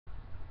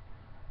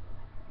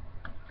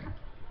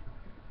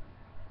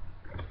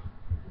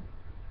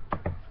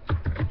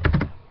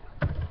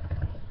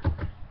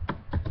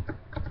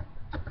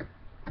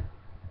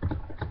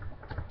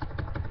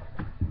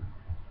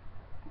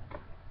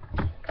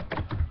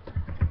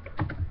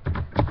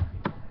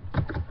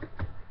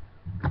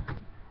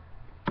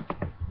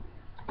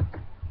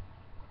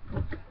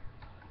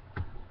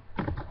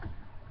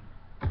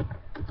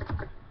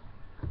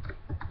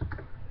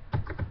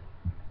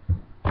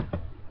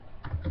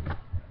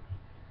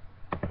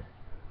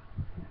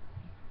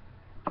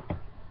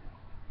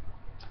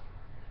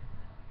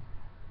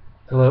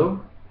Hello?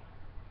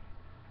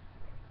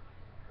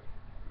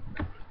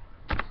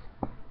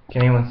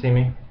 Can anyone see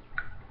me?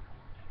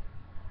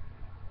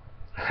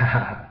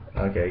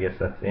 Okay, I guess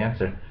that's the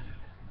answer.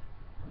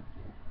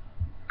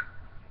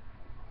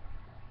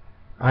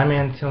 I'm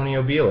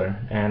Antonio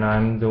Buehler, and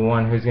I'm the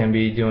one who's going to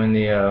be doing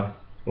the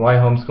Why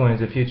Homeschooling is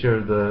the Future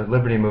of the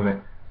Liberty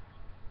Movement.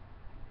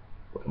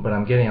 But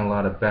I'm getting a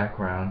lot of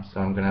background,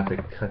 so I'm going to have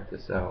to cut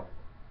this out.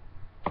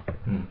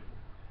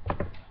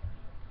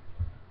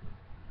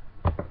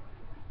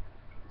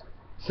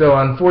 So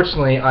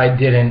unfortunately, I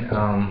didn't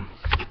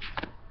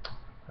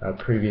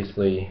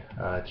previously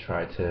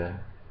try to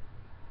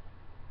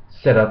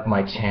set up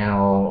my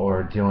channel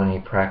or do any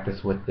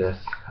practice with this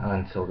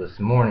until this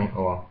morning,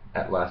 or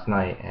at last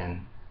night, and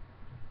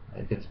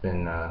it's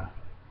been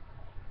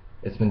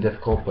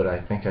difficult, but I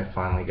think I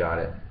finally got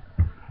it.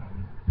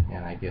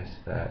 And I guess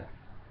that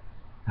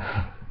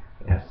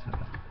yes,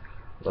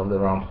 love the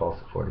Ron Paul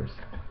supporters.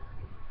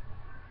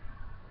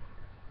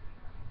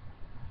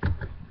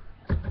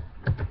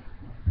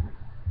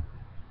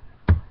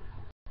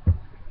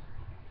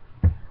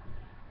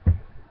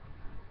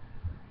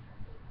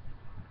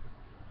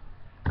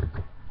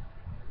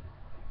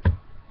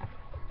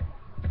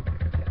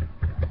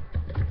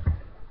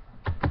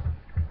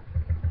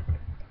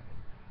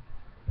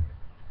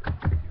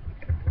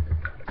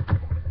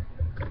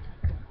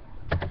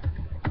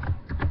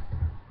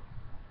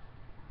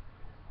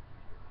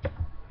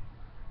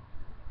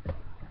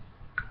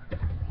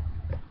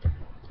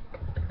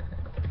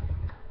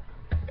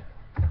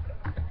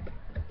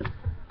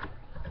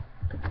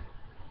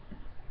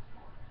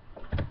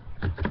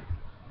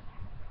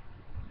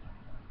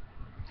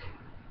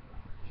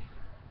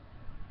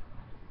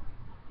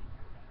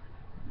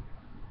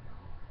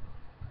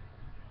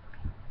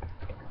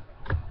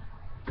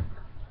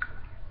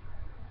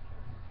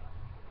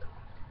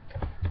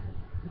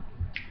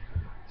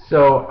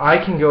 So I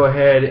can go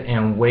ahead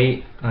and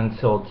wait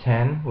until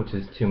 10, which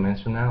is 2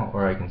 minutes from now,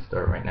 or I can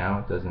start right now.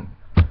 It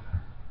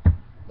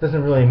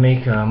doesn't really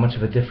make much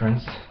of a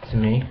difference to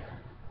me.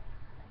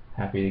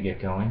 Happy to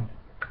get going.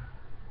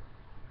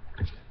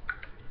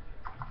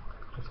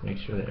 Let's make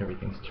sure that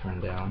everything's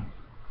turned down.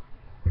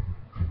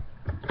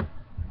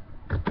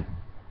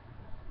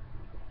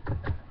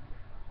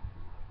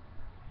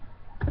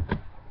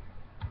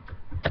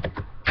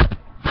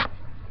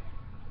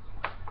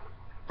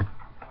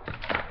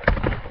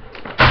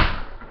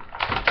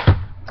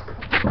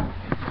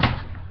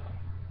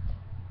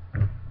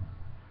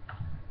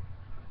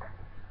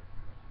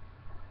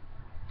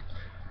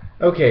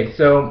 Okay,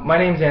 so my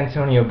name's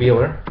Antonio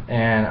Buehler,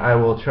 and I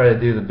will try to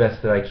do the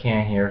best that I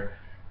can here.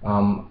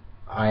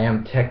 I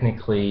am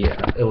technically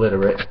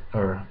illiterate,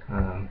 or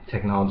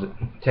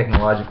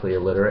technologically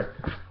illiterate.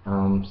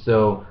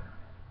 So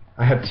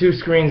I have two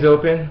screens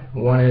open.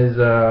 One is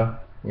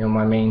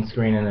my main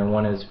screen, and then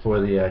one is for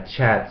the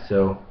chat.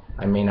 So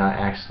I may not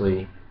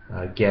actually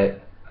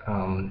get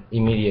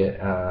immediate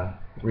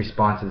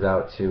responses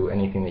out to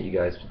anything that you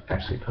guys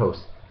actually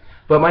post.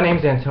 But my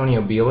name's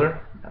Antonio Buehler.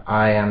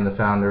 I am the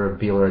founder of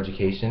Buehler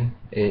Education.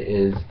 It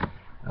is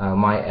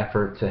my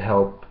effort to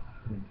help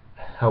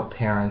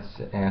parents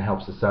and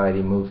help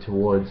society move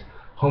towards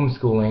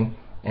homeschooling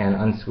and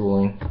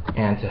unschooling,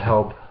 and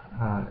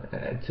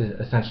to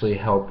essentially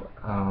help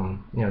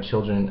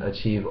children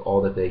achieve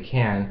all that they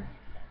can,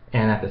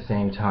 and at the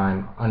same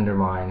time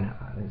undermine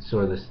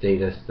sort of the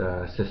statist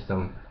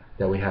system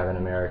that we have in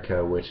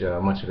America, which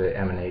much of it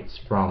emanates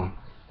from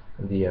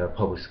the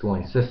public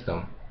schooling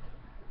system.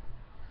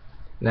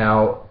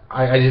 Now,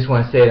 I just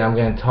want to say that I'm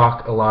going to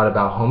talk a lot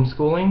about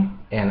homeschooling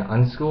and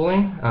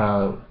unschooling,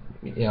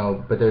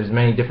 but there's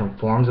many different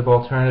forms of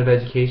alternative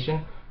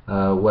education.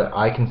 What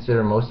I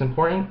consider most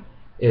important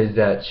is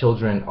that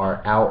children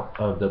are out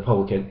of the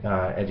public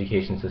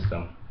education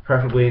system.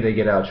 Preferably they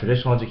get out of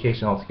traditional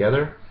education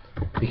altogether,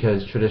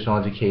 because traditional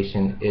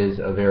education is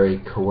a very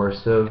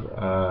coercive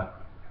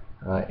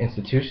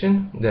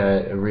institution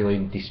that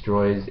really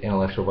destroys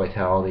intellectual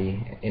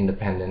vitality,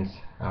 independence,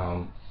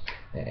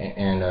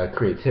 and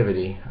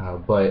creativity,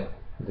 but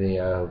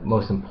the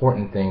most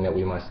important thing that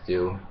we must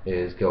do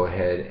is go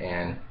ahead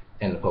and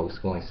end the public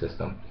schooling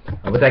system.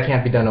 But that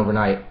can't be done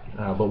overnight,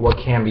 but what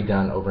can be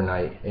done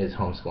overnight is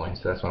homeschooling,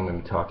 so that's what I'm going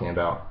to be talking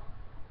about.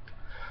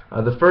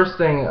 The first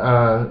thing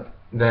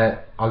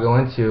that I'll go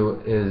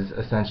into is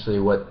essentially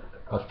what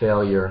a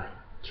failure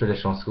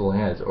traditional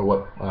schooling is, or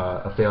what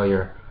a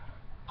failure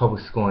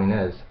public schooling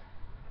is.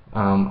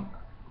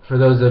 For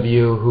those of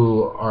you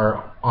who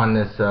are on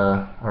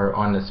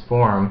this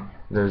forum,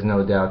 there's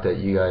no doubt that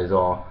you guys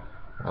all,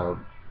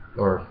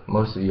 or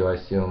most of you I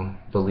assume,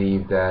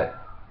 believe that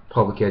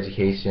public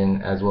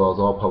education, as well as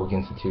all public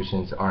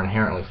institutions, are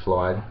inherently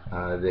flawed.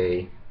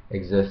 They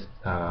exist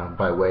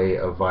by way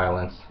of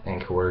violence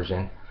and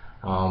coercion,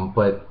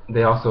 but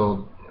they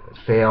also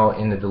fail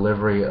in the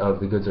delivery of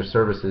the goods or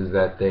services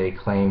that they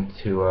claim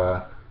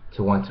to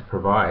want to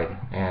provide,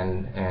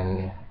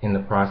 and in the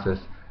process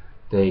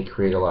they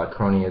create a lot of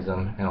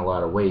cronyism and a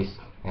lot of waste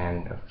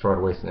and fraud,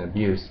 waste, and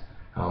abuse,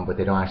 but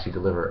they don't actually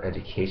deliver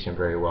education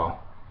very well.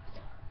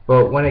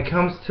 But when it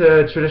comes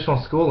to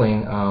traditional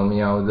schooling,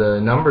 the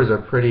numbers are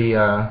pretty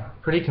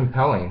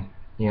compelling.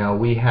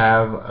 We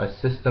have a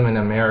system in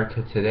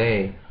America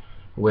today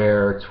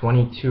where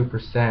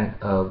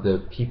 22% of the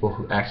people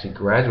who actually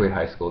graduate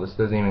high school, this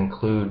doesn't even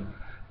include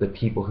the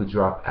people who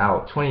drop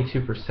out,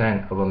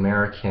 22% of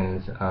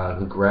Americans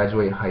who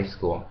graduate high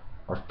school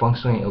are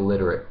functionally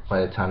illiterate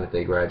by the time that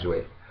they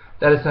graduate.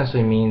 That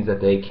essentially means that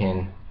they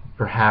can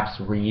perhaps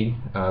read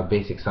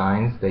basic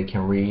signs, they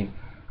can read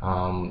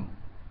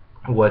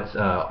what's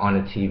on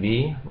a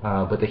TV,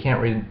 but they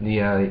can't read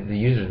the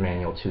user's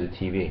manual to the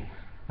TV.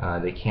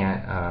 They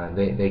can't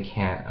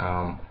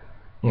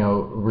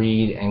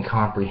read and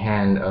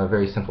comprehend a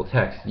very simple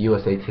text.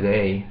 USA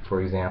Today,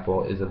 for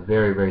example, is a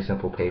very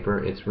simple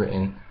paper. It's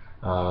written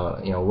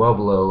well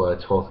below a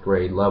 12th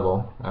grade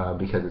level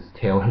because it's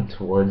tailored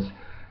towards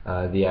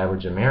the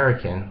average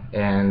American,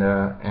 and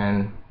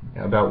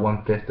about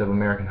 1/5 of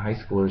American high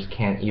schoolers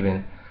can't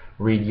even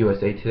read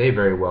USA Today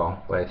very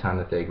well by the time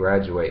that they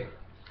graduate.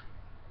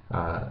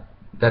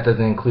 That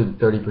doesn't include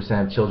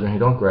 30% of children who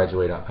don't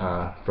graduate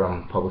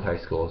from public high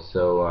schools.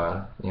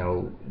 So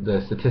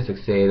the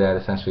statistics say that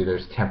essentially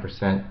there's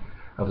 10%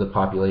 of the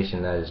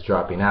population that is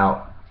dropping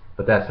out,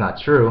 but that's not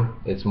true.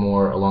 It's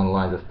more along the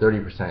lines of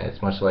 30%.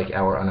 It's much like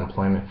our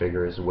unemployment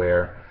figures,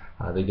 where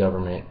the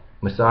government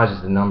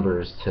massages the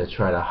numbers to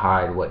try to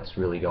hide what's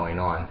really going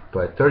on.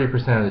 But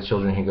 30% of the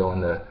children who go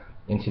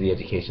into the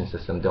education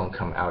system don't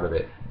come out of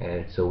it,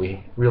 and so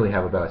we really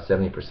have about a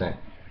 70%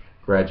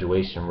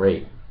 graduation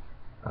rate.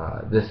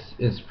 This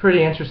is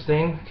pretty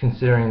interesting,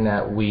 considering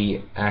that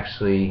we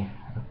actually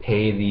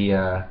pay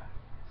the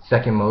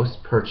second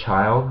most per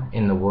child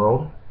in the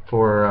world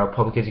for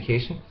public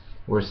education.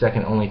 We're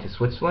second only to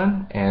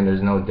Switzerland, and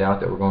there's no doubt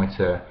that we're going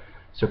to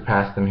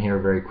surpass them here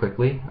very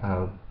quickly,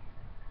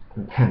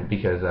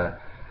 because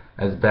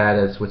as bad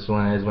as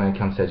Switzerland is when it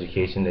comes to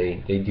education,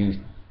 they do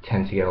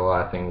tend to get a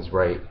lot of things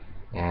right,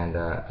 and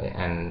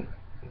they're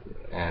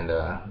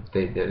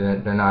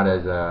not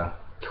as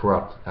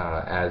corrupt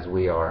as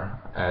we are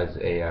as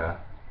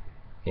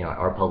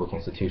our public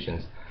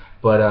institutions.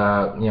 But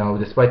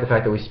despite the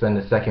fact that we spend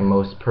the second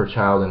most per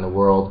child in the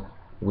world,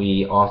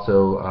 we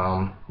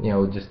also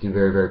just do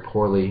very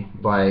poorly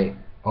by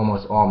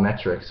almost all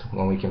metrics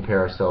when we compare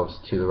ourselves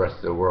to the rest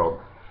of the world.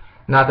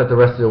 Not that the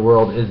rest of the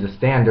world is the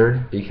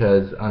standard,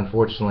 because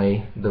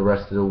unfortunately the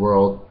rest of the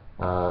world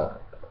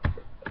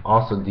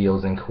also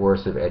deals in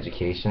coercive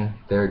education.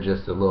 They're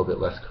just a little bit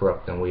less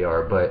corrupt than we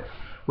are, but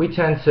we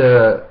tend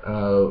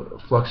to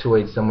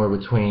fluctuate somewhere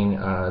between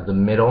the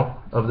middle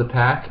of the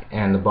pack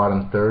and the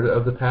bottom third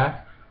of the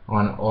pack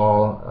on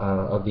all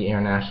of the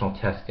international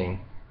testing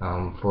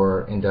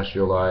for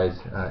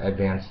industrialized,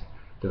 advanced,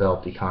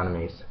 developed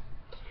economies.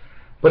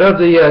 But of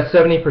the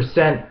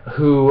 70%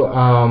 who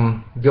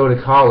go to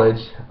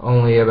college,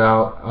 only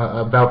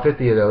about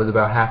 50 of those,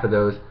 about half of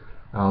those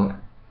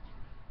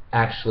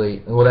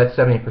actually, well, that's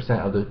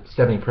 70% of the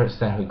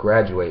 70% who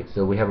graduate.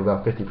 So we have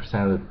about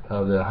 50%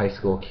 of the high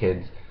school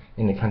kids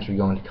in the country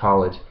going to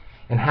college,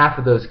 and half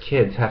of those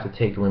kids have to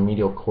take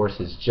remedial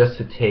courses just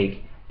to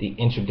take the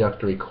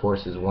introductory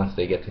courses once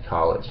they get to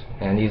college.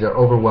 And these are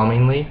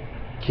overwhelmingly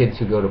kids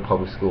who go to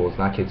public schools,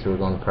 not kids who are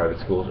going to private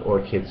schools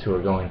or kids who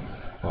are going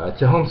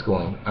to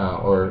homeschooling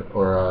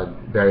or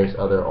various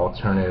other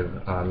alternative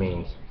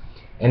means.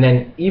 And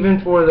then even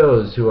for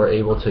those who are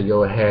able to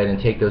go ahead and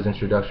take those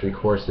introductory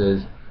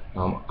courses,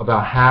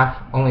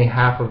 only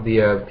half of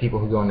the people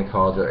who go into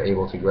college are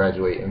able to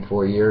graduate in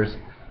 4 years.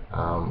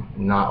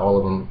 Not all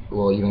of them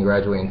will even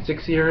graduate in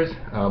 6 years,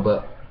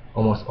 but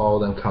almost all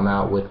of them come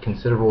out with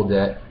considerable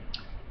debt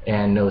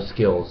and no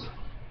skills.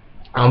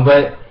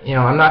 But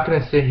I'm not going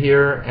to sit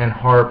here and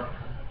harp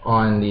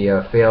on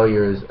the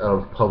failures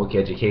of public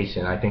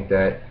education. I think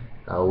that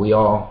we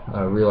all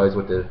realize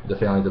what the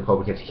failings of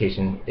public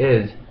education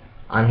is.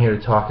 I'm here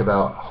to talk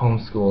about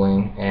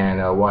homeschooling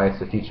and why it's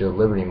the future of the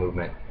liberty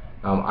movement.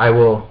 I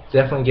will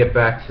definitely get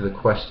back to the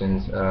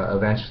questions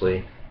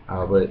eventually,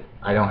 but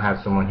I don't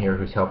have someone here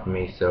who's helping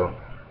me, so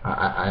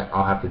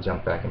I'll have to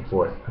jump back and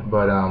forth.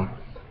 But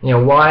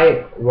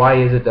why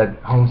is it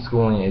that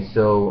homeschooling is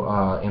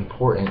so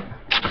important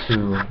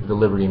to the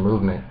liberty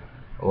movement?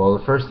 Well,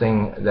 the first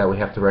thing that we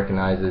have to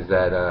recognize is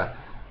that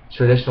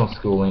traditional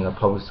schooling or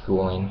public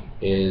schooling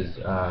is,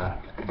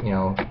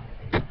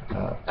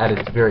 at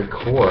its very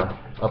core,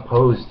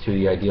 opposed to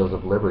the ideals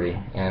of liberty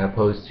and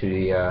opposed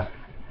to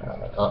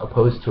a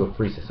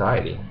free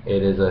society.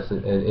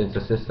 It's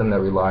a system that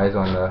relies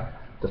on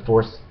the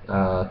forced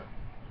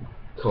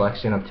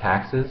collection of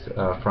taxes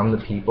from the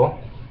people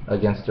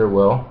against their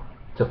will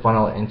to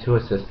funnel it into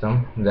a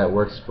system that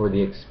works for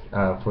the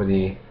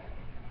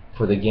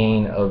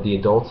gain of the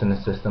adults in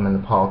the system and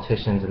the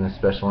politicians and the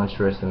special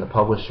interests and the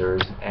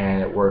publishers,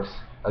 and it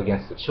works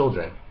against the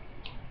children.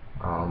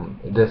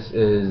 This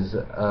is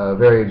a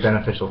very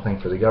beneficial thing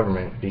for the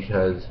government,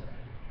 because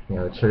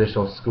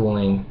traditional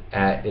schooling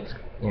at its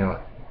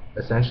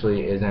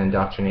essentially is an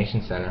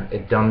indoctrination center.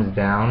 It dumbs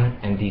down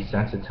and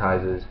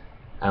desensitizes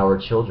our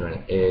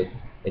children. It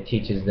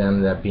teaches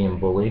them that being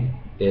bullied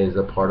is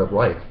a part of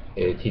life.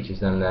 It teaches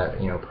them that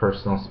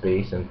personal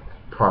space and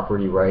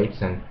property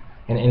rights and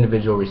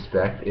individual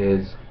respect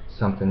is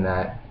something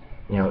that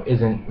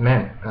isn't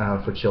meant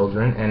for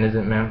children and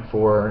isn't meant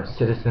for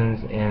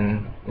citizens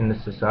in the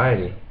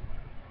society.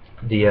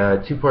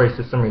 The two-party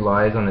system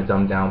relies on a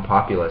dumbed-down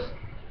populace.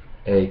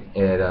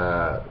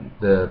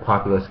 The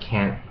populace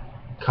can't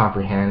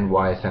comprehend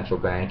why a central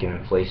bank and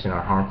inflation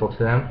are harmful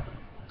to them.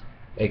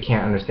 It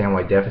can't understand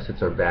why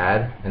deficits are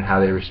bad and how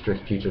they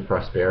restrict future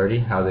prosperity,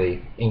 how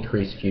they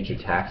increase future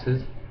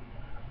taxes.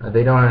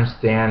 They don't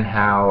understand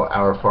how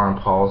our foreign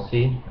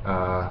policy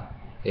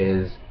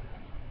is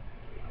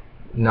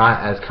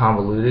not as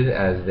convoluted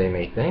as they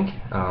may think,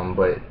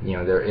 but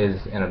there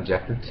is an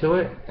objective to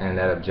it, and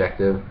that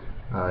objective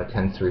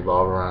tends to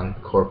revolve around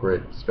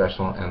corporate,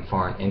 special, and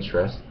foreign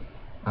interests.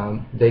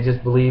 They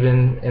just believe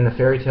in the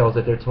fairy tales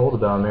that they're told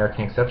about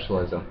American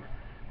exceptionalism.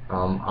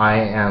 I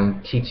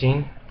am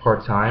teaching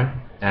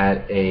part-time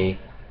at a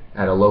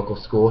local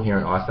school here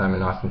in Austin. I'm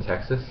in Austin,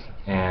 Texas,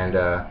 and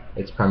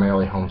it's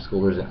primarily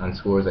homeschoolers and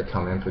unschoolers that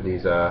come in for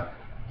these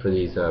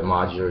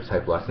modular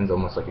type lessons,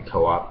 almost like a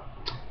co-op.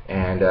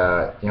 And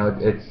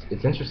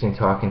it's interesting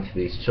talking to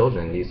these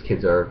children. These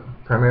kids are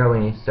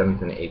primarily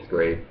 7th and 8th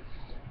grade,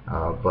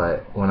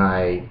 but when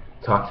I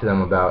talk to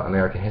them about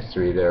American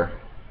history, they're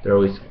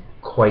always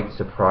quite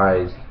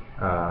surprised.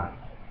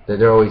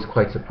 They're always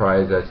quite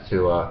surprised as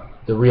to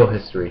the real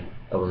history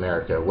of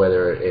America,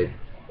 whether it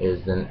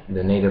is the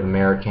Native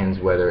Americans,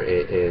 whether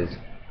it is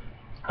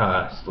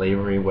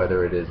slavery,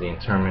 whether it is the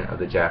internment of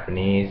the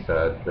Japanese,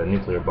 the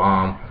nuclear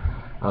bomb,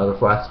 the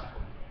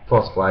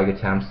false flag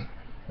attempts,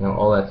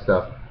 all that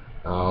stuff.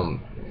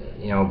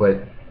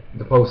 But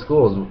the public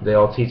schools, they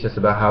all teach us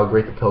about how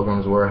great the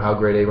Pilgrims were, how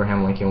great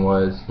Abraham Lincoln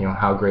was,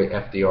 how great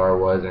FDR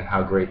was, and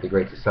how great the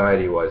Great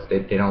Society was.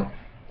 They don't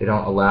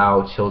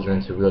allow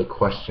children to really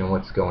question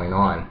what's going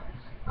on.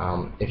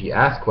 If you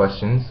ask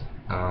questions,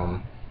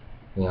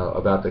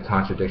 about the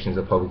contradictions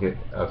of public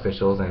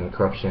officials and the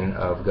corruption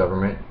of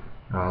government,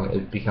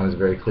 it becomes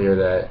very clear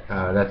that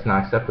that's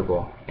not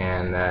acceptable,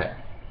 and that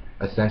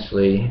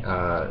essentially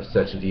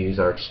such views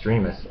are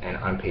extremist and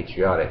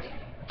unpatriotic.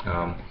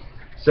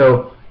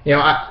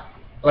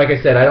 Like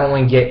I said, I don't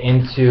want to get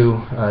into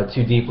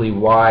too deeply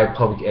why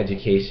public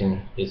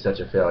education is such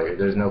a failure.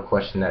 There's no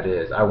question that it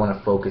is. I want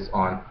to focus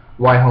on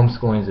why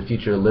homeschooling is the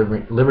future of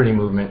liberty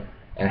movement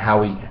and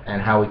how we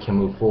can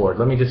move forward.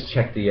 Let me just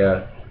check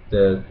the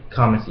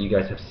comments that you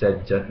guys have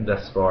said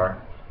thus far.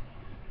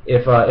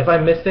 If I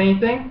missed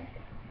anything,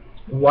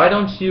 why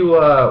don't you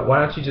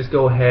just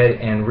go ahead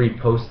and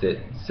repost it?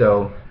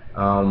 So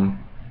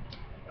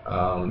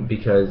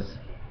because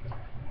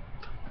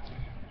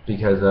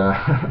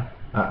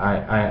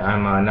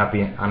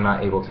I'm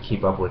not able to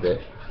keep up with it.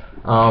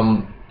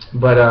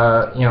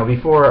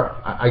 Before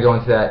I go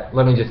into that,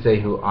 let me just say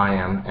who I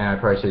am, and I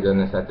probably should have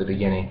done this at the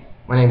beginning.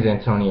 My name is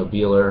Antonio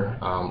Buehler.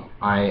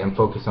 I am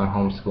focused on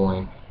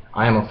homeschooling.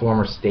 I am a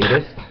former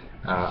statist.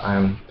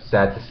 I'm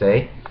sad to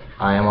say.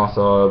 I am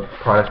also a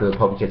product of the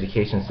public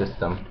education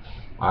system.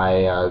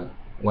 I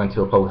went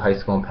to a public high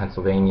school in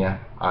Pennsylvania.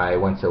 I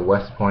went to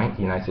West Point,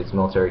 the United States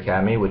Military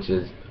Academy, which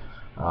is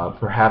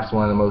perhaps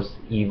one of the most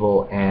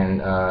evil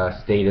and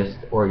statist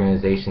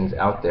organizations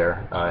out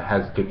there. It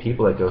has good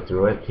people that go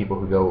through it, people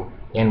who go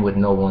in with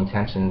noble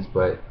intentions,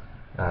 but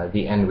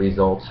the end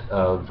result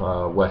of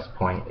West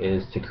Point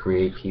is to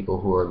create people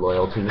who are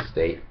loyal to the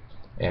state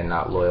and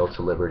not loyal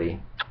to liberty.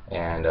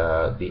 And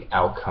the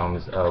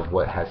outcomes of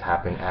what has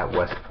happened at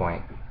West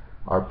Point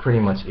are pretty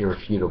much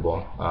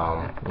irrefutable.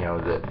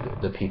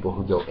 The people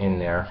who go in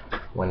there,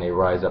 when they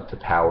rise up to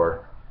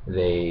power,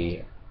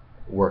 they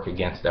work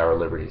against our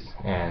liberties,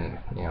 and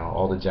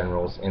all the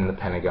generals in the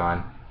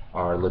Pentagon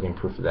are living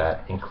proof of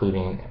that,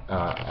 including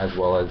as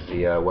well as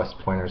the West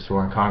Pointers who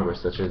are in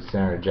Congress, such as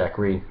Senator Jack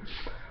Reed.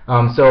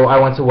 So I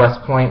went to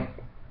West Point.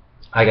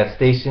 I got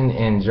stationed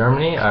in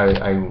Germany.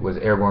 I was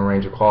Airborne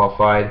Ranger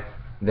qualified.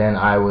 Then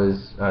I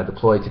was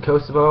deployed to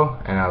Kosovo,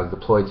 and I was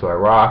deployed to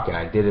Iraq, and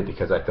I did it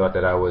because I thought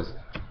that I was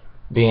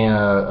being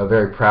a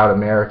very proud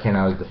American.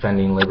 I was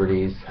defending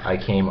liberties. I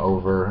came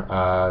over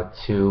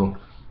to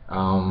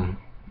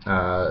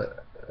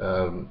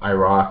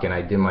Iraq, and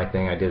I did my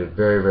thing. I did a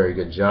very, very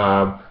good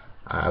job.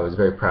 I was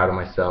very proud of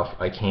myself.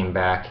 I came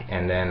back,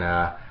 and then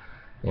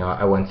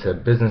I went to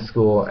business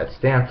school at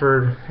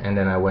Stanford, and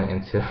then I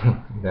went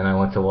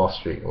to Wall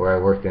Street, where I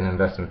worked in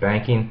investment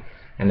banking,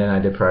 and then I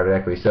did private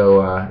equity.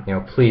 So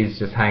please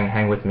just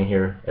hang with me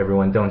here,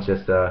 everyone. Don't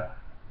just hang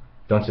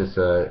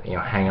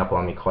up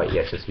on me quite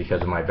yet just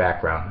because of my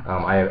background.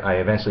 I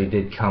eventually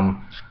did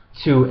come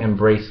to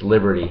embrace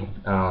liberty.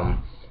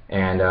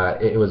 And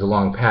it was a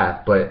long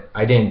path, but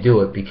I didn't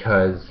do it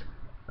because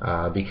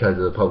of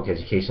the public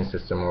education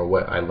system or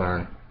what I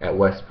learned at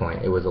West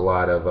Point. It was a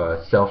lot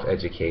of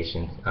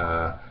self-education,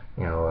 and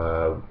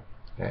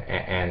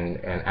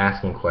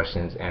asking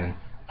questions and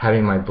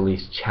having my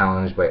beliefs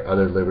challenged by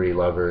other liberty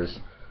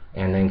lovers,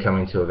 and then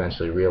coming to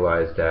eventually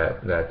realize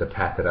that the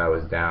path that I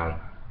was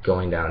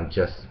going down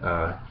just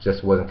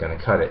wasn't going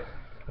to cut it.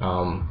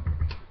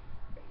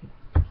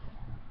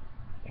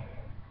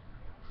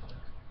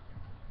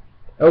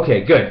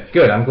 Okay,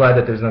 good. I'm glad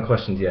that there's no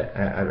questions yet.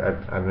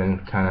 I've been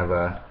kind of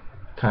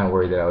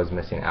worried that I was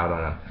missing out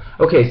on them.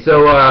 Okay,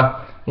 so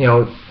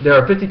there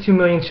are 52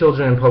 million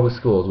children in public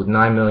schools with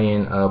 9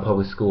 million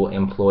public school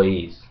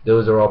employees.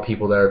 Those are all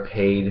people that are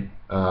paid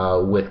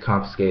with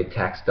confiscated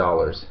tax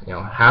dollars.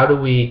 How do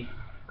we,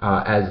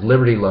 as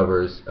liberty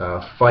lovers,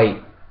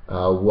 fight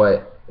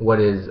what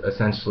is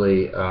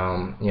essentially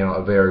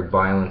a very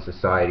violent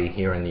society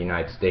here in the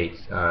United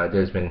States?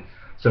 There's been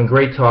some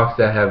great talks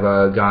that have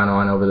gone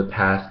on over the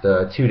past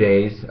 2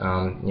 days,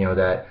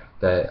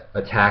 that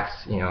attacks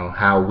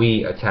how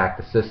we attack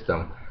the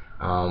system,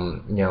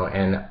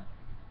 and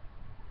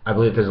I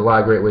believe there's a lot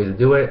of great ways to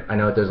do it. I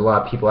know that there's a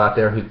lot of people out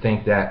there who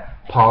think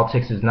that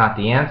politics is not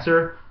the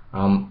answer.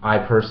 I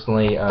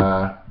personally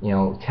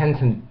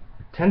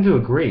tend to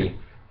agree,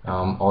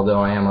 although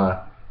I am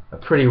a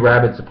pretty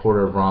rabid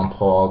supporter of Ron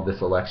Paul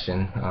this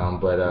election,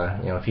 but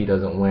if he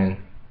doesn't win,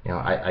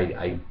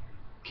 I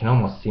can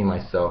almost see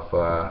myself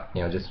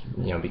just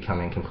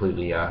becoming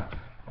completely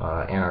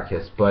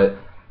anarchist, but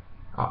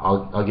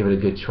I'll give it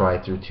a good try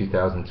through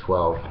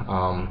 2012.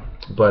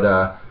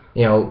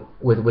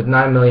 With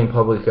 9 million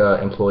public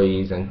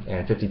employees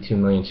and 52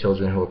 million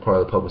children who are part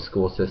of the public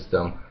school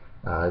system,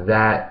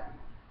 that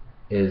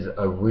is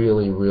a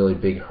really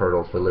big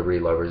hurdle for liberty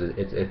lovers.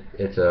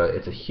 It's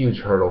a huge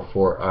hurdle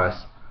for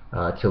us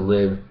to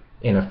live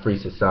in a free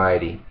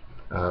society.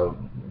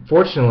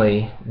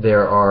 Fortunately,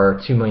 there are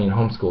 2 million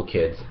homeschool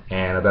kids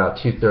and about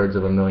 2/3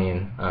 of a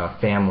million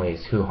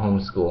families who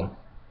homeschool.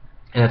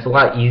 And it's a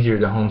lot easier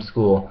to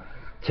homeschool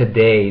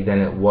today than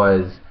it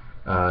was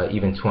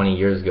even 20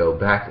 years ago.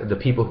 The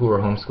people who are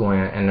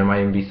homeschooling, and there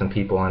might even be some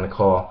people on the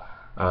call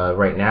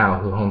right now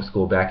who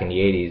homeschooled back in the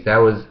 80s, that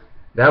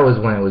was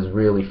when it was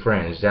really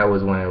fringe. That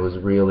was when it was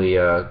really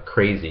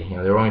crazy.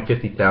 There were only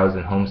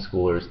 50,000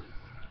 homeschoolers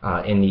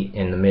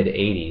in the mid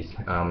 80s,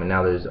 and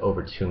now there's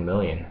over 2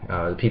 million.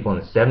 The people in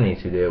the 70s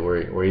who did it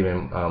were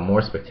even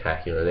more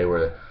spectacular. They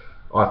were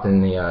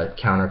often the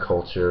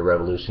counterculture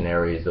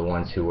revolutionaries, the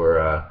ones who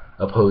were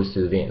opposed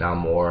to the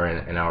Vietnam War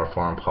and our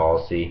foreign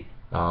policy.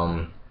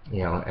 And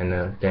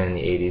then in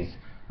the 80s,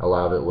 a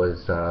lot of it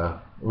was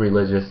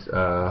religious,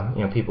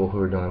 people who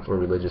were doing it for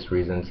religious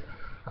reasons.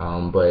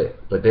 But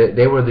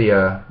they were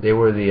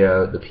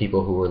the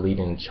people who were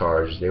leading the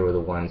charge. They were the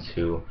ones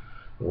who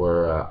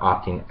were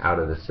opting out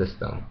of the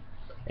system,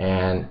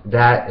 and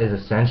that is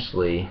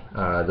essentially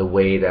the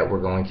way that we're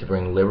going to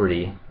bring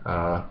liberty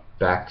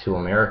back to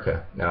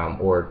America,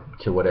 or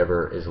to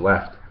whatever is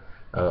left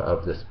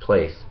of this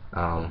place.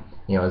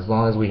 As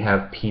long as we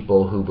have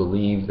people who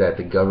believe that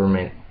the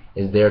government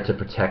is there to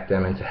protect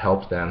them and to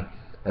help them,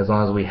 as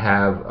long as we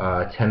have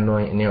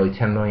nearly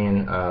 10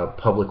 million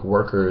public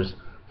workers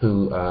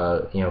who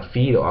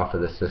feed off of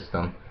the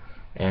system,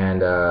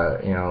 and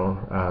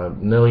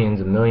millions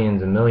and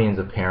millions and millions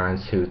of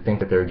parents who think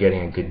that they're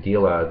getting a good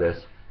deal out of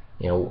this,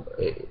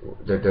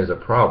 there's a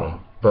problem.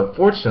 But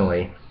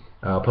fortunately,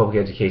 public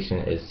education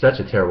is such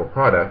a terrible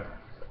product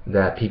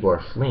that people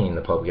are fleeing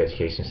the public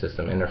education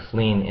system, and they're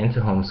fleeing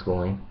into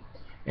homeschooling,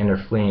 and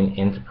they're fleeing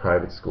into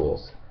private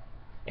schools.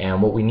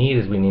 And what we need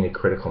is a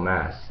critical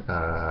mass.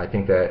 I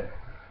think that,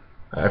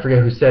 I forget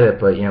who said it,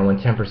 but when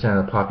 10%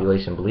 of the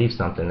population believes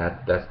something,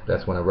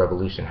 that's when a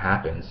revolution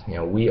happens.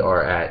 We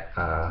are at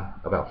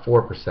about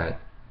 4%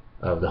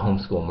 of the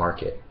homeschool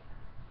market,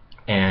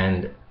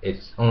 and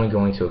it's only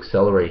going to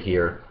accelerate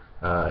here.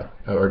 Or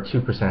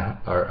 2%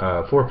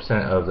 or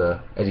 4% of the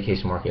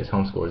education market is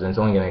homeschoolers, and it's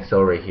only going to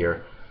accelerate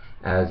here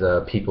as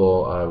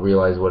people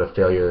realize what a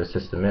failure the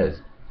system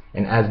is.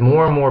 And as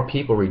more and more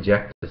people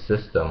reject the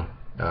system,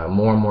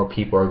 more and more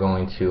people are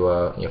going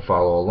to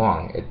follow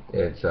along.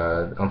 It's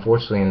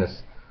unfortunately, in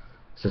this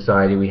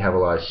society, we have a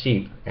lot of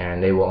sheep,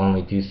 and they will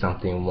only do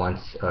something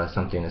once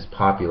something is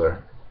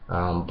popular.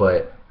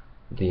 But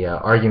the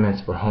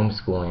arguments for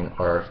homeschooling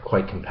are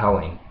quite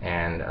compelling,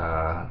 and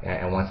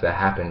once that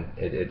happens,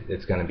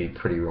 it's going to be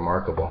pretty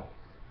remarkable.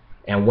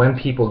 And when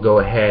people go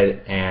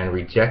ahead and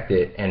reject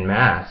it en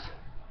masse,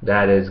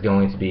 that is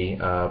going to be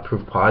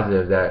proof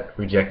positive that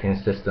rejecting the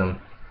system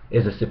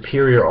is a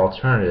superior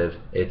alternative.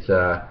 It's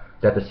that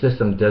the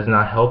system does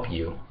not help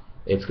you.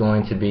 It's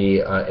going to be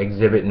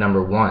exhibit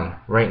number 1.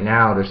 Right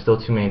now, there's still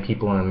too many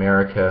people in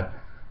America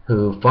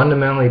who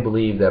fundamentally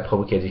believe that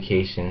public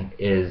education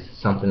is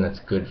something that's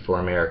good for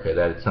America,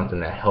 that it's something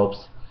that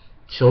helps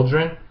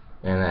children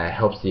and that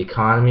helps the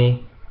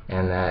economy,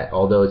 and that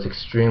although it's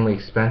extremely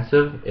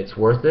expensive, it's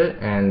worth it.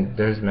 And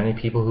there's many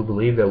people who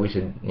believe that we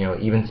should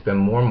even spend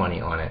more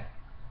money on it.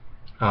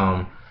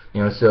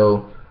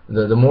 So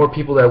the more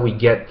people that we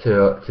get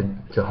to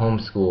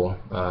homeschool,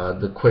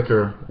 the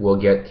quicker we'll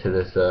get to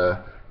this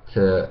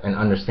to an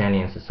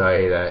understanding in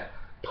society that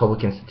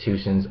public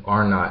institutions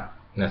are not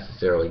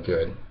necessarily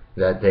good,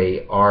 that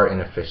they are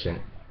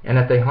inefficient, and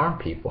that they harm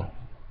people.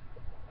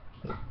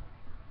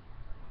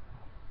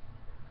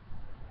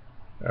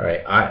 All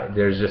right,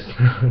 there's just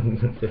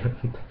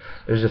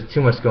there's just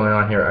too much going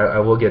on here. I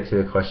will get to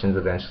the questions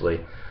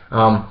eventually.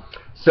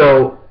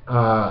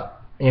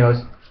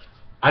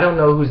 I don't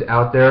know who's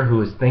out there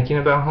who is thinking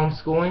about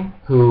homeschooling,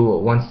 who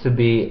wants to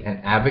be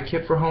an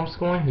advocate for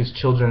homeschooling, whose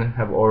children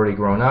have already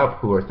grown up,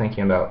 who are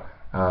thinking about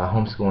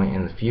homeschooling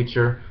in the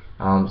future.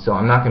 So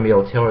I'm not going to be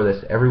able to tailor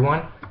this to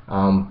everyone,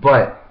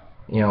 but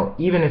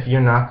even if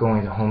you're not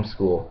going to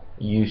homeschool,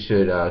 you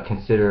should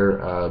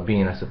consider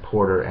being a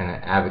supporter and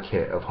an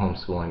advocate of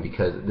homeschooling,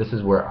 because this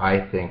is where I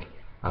think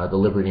the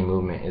liberty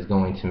movement is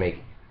going to make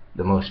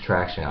the most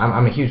traction.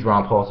 I'm a huge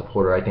Ron Paul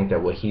supporter. I think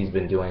that what he's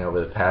been doing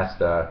over the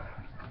past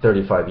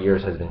 35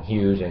 years has been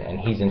huge, and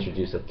he's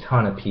introduced a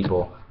ton of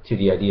people to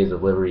the ideas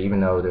of liberty,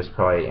 even though there's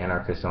probably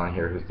anarchists on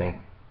here who think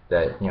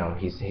that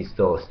he's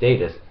still a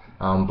statist.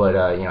 But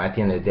at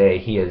the end of the day,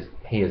 he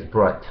has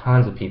brought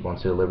tons of people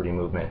into the liberty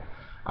movement.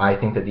 I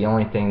think that the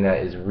only thing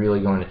that is really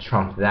going to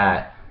trump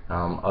that,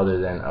 other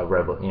than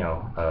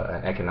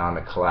an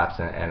economic collapse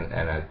and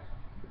a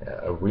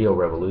real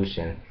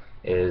revolution,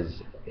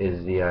 is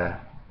the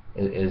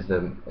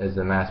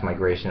mass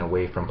migration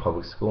away from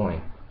public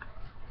schooling.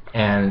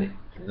 And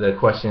the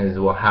question is,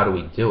 well, how do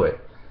we do it?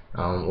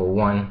 Well,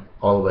 one,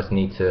 all of us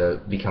need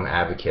to become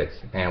advocates,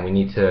 and we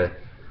need to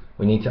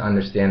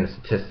understand the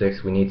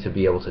statistics. We need to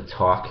be able to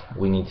talk.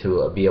 We need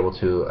to be able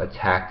to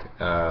attack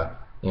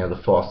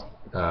the false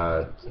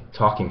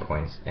talking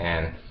points.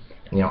 And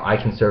I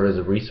can serve as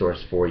a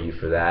resource for you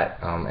for that.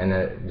 And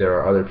there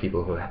are other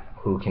people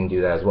who can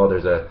do that as well.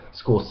 There's a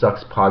School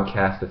Sucks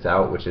podcast that's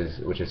out, which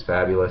is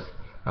fabulous.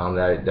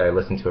 That I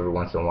listen to every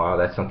once in a while.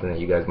 That's something that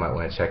you guys might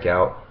want to check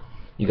out.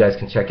 You guys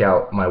can check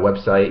out my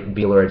website,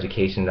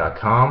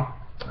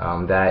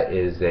 BuehlerEducation.com. That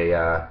is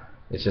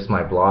it's just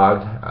my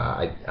blog.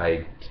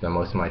 I spend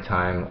most of my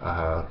time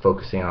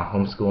focusing on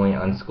homeschooling,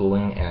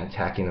 unschooling, and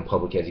attacking the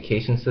public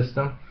education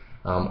system.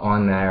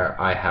 On there,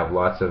 I have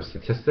lots of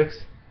statistics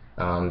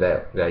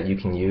that you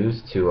can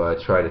use to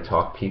try to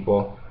talk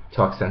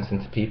sense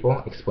into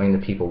people, explain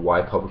to people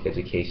why public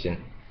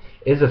education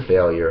is a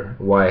failure,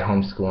 why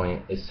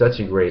homeschooling is such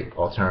a great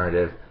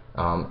alternative,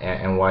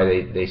 and why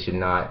they should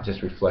not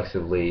just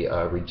reflexively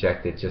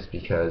reject it just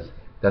because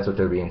that's what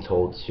they're being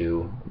told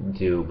to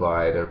do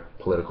by their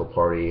political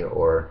party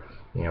or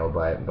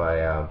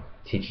by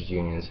teachers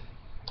unions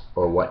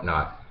or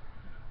whatnot.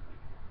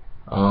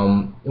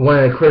 One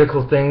of the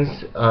critical things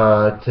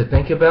to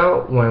think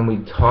about when we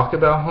talk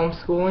about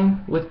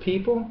homeschooling with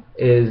people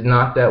is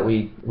not that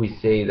we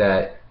say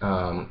that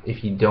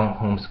if you don't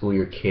homeschool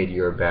your kid,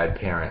 you're a bad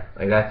parent.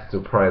 Like, that's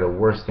probably the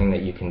worst thing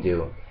that you can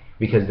do,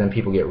 because then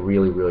people get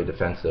really, really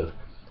defensive.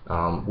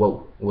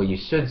 What you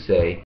should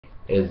say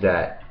is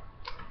that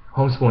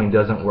homeschooling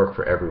doesn't work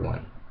for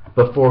everyone,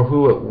 but for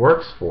who it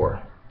works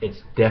for,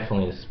 it's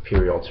definitely the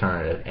superior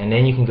alternative. And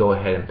then you can go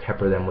ahead and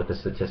pepper them with the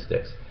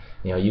statistics.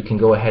 You can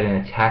go ahead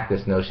and attack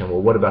this notion,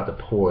 well, what about the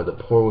poor? The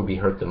poor would be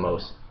hurt the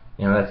most.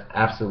 That's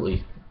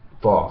absolutely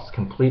false,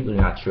 completely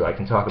not true. I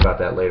can talk about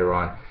that later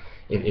on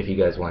if you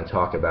guys want to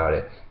talk about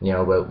it.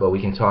 But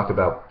we can talk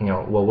about,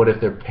 well, what if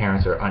their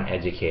parents are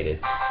uneducated?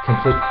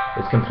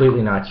 It's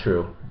completely not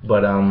true.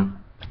 But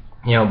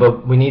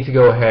but we need to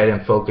go ahead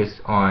and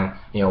focus on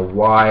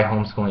why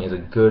homeschooling is a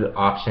good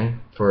option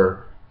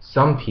for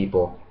some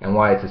people and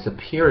why it's a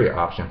superior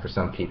option for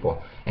some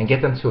people, and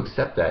get them to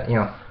accept that.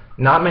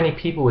 Not many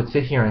people would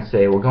sit here and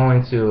say, well,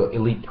 going to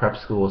elite prep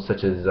schools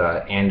such as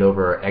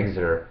Andover or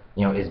Exeter,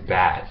 is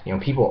bad.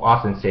 People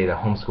often say that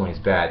homeschooling is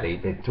bad. They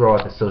throw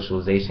out the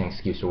socialization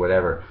excuse or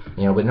whatever.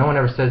 But no one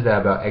ever says that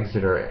about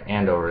Exeter or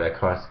Andover that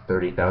costs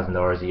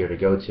 $30,000 a year to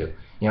go to.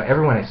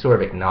 Everyone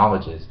sort of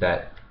acknowledges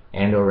that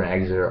Andover and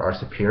Exeter are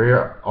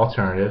superior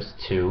alternatives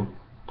to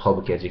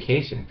public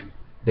education.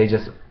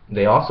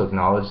 They also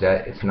acknowledge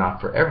that it's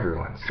not for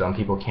everyone. Some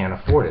people can't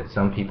afford it.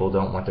 Some people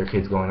don't want their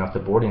kids going off to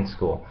boarding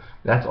school.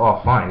 That's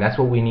all fine. That's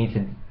what we need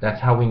to.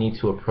 That's how we need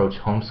to approach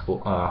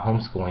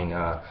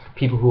homeschooling.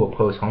 People who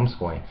oppose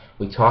homeschooling.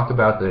 We talk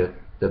about the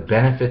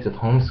benefits of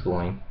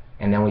homeschooling,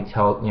 and then we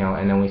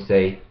and then we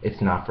say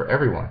it's not for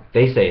everyone.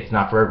 They say it's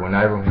not for everyone.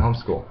 Not everyone can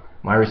homeschool.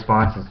 My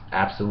response is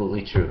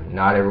absolutely true.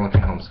 Not everyone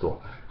can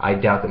homeschool. I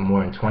doubt that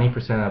more than 20%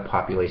 of the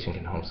population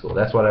can homeschool.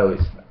 That's what I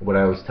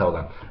always tell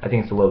them. I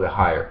think it's a little bit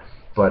higher.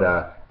 But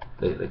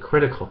the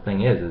critical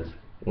thing is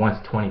once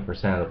 20%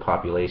 of the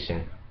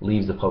population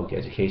leaves the public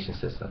education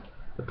system,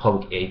 the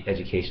public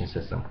education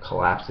system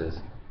collapses,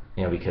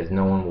 because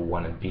no one will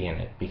want to be in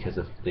it, because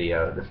of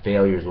the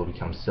failures will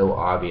become so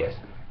obvious,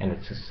 and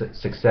the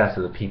success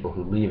of the people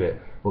who leave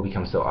it will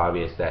become so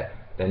obvious that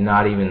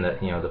not even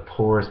the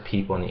poorest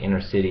people in the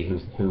inner city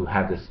who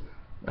have this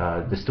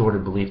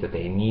distorted belief that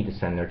they need to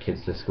send their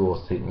kids to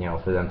schools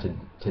for them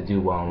to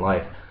do well in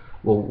life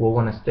will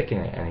want to stick in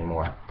it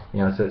anymore.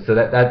 So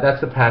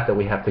that's the path that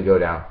we have to go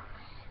down.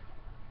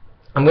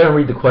 I'm going to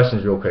read the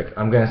questions real quick.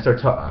 I'm going to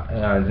start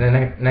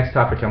the next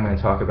topic I'm going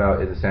to talk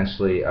about is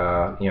essentially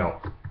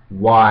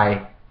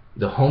why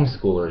the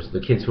homeschoolers, the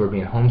kids who are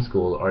being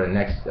homeschooled, are the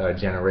next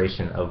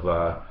generation of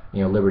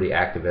liberty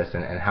activists,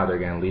 and how they're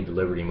going to lead the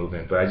liberty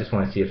movement. But I just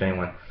want to see if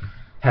anyone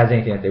has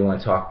anything that they want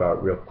to talk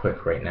about real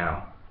quick right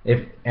now.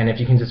 If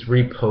you can just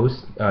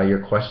repost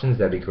your questions,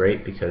 that'd be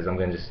great, because I'm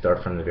going to just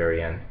start from the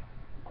very end.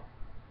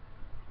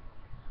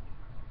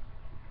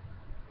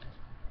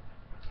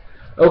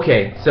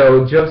 Okay,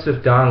 so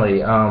Joseph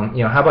Donnelly, how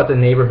about the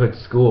neighborhood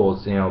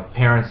schools?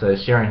 Parents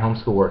sharing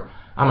homeschool work.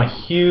 I'm a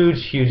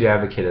huge, huge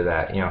advocate of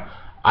that.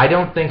 I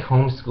don't think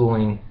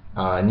homeschooling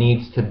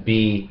needs to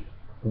be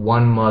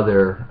one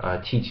mother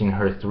teaching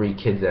her 3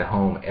 kids at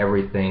home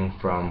everything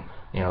from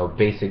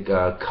basic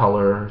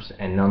colors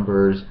and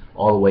numbers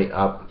all the way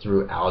up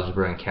through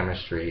algebra and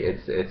chemistry.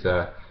 It's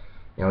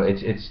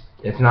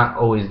not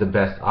always the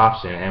best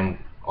option, and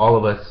all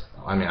of us,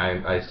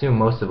 I assume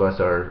most of us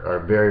are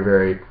very,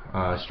 very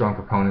strong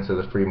proponents of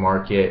the free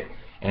market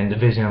and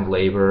division of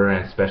labor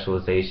and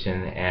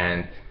specialization,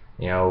 and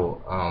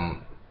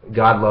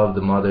God love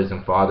the mothers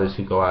and fathers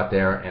who go out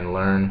there and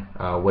learn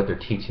what they're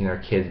teaching their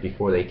kids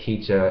before they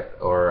teach it,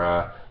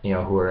 or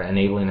who are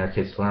enabling their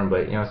kids to learn.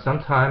 But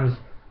sometimes,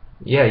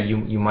 yeah,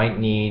 you might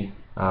need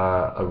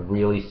a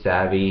really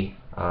savvy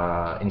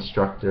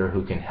instructor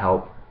who can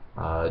help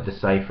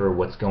decipher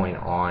what's going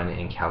on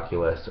in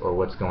calculus, or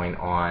what's going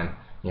on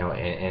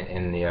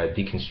in the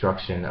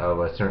deconstruction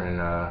of a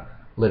certain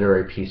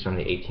literary piece from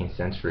the 18th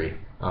century.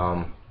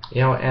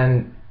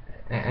 And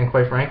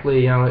quite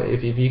frankly,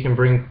 if you can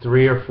bring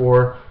 3 or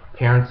 4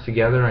 parents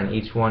together and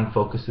each one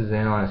focuses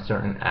in on a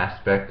certain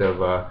aspect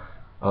of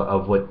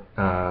what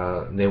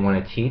they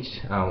want to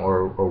teach,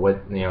 or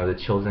what the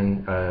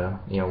children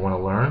want to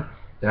learn,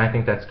 then I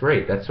think that's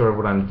great. That's sort of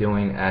what I'm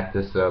doing at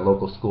this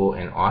local school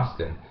in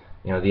Austin.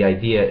 The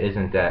idea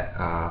isn't that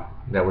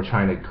we're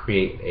trying to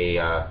create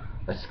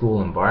a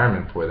school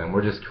environment for them.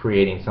 We're just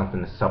creating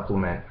something to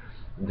supplement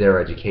their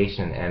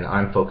education, and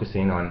I'm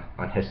focusing on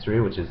history,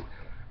 which is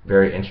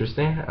very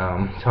interesting.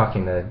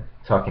 Talking to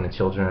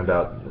children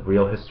about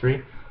real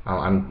history.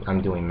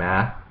 I'm doing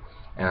math,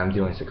 and I'm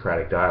doing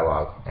Socratic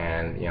dialogue,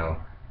 and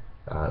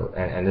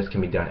and this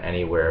can be done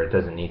anywhere. It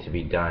doesn't need to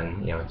be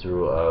done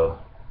through a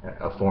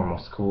formal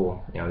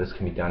school. This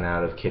can be done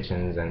out of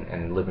kitchens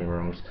and living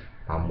rooms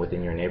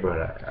within your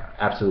neighborhood.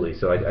 Absolutely.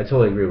 So I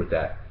totally agree with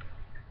that.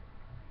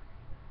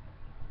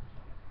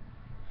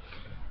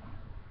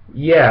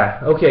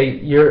 Yeah,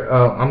 okay,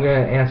 I'm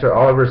going to answer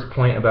Oliver's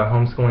point about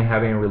homeschooling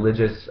having a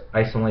religious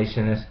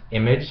isolationist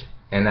image,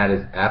 and that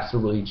is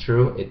absolutely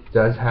true. It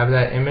does have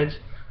that image,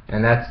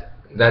 and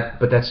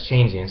but that's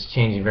changing. It's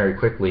changing very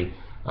quickly.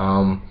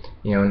 Now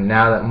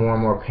that more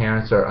and more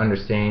parents are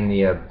understanding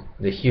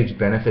the huge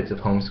benefits of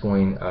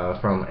homeschooling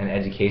from an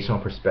educational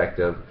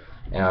perspective,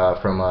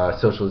 from a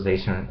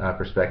socialization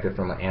perspective,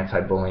 from an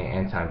anti-bullying,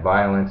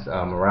 anti-violence,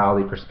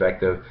 morality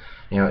perspective,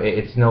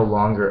 it's no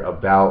longer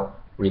about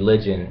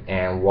religion,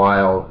 and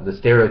while the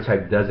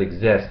stereotype does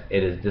exist,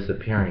 it is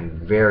disappearing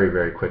very,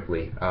 very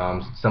quickly.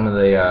 Some of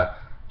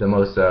the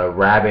most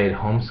rabid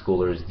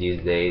homeschoolers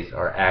these days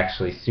are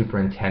actually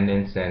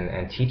superintendents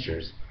and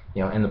teachers,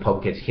 in the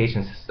public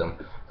education system,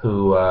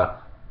 who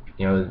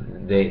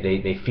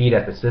they feed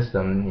at the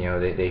system.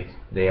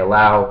 They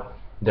allow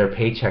their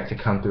paycheck to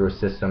come through a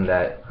system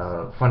that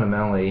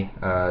fundamentally,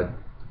 or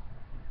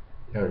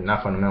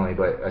not fundamentally,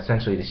 but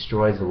essentially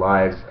destroys the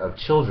lives of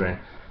children.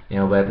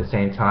 But at the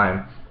same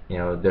time,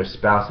 their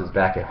spouse is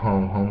back at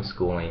home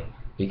homeschooling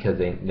because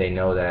they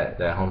know that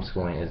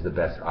homeschooling is the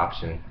best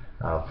option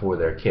for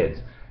their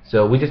kids.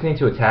 So we just need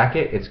to attack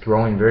it. It's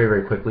growing very,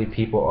 very quickly.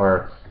 People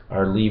are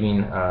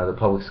leaving the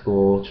public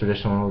school,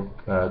 traditional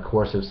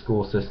coercive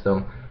school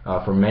system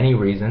for many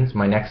reasons.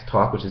 My next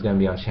talk, which is going to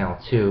be on Channel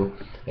 2,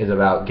 is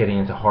about getting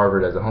into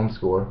Harvard as a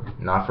homeschooler.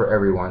 Not for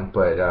everyone,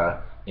 but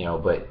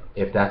but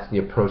if that's the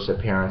approach that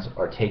parents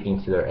are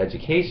taking to their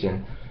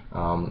education,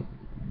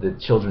 the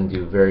children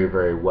do very,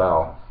 very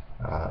well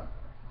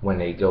when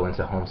they go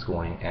into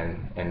homeschooling,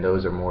 and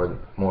those are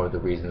more of the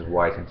reasons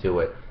why to do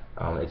it.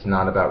 It's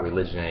not about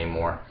religion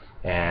anymore,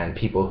 and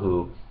people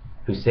who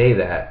say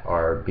that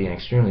are being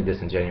extremely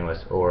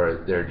disingenuous,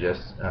 or they're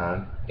just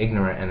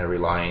ignorant and they're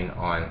relying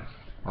on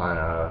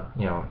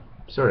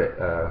sort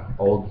of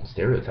old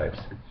stereotypes.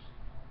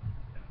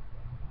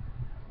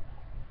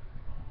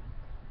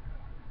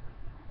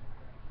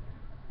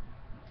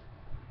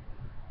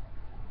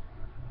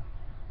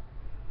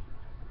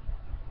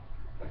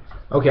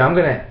 Okay, I'm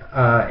going to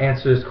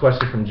answer this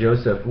question from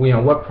Joseph.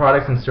 What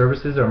products and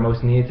services are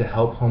most needed to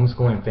help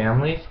homeschooling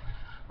families?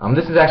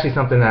 This is actually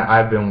something that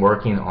I've been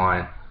working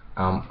on.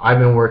 I've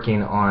been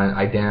working on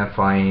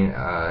identifying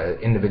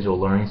individual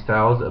learning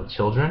styles of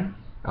children,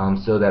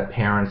 so that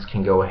parents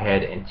can go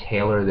ahead and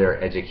tailor their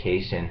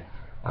education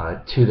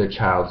to their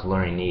child's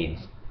learning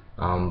needs.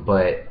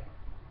 But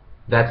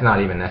that's not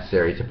even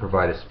necessary to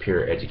provide a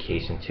superior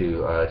education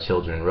to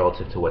children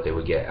relative to what they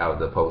would get out of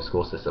the public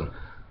school system.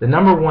 The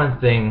number one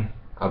thing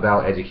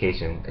about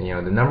education,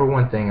 the number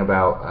one thing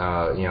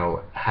about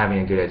having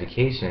a good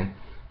education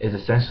is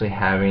essentially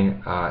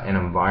having an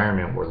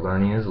environment where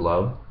learning is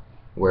loved,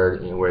 where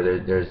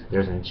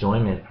there's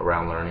enjoyment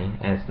around learning,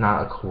 and it's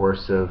not a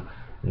coercive,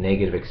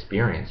 negative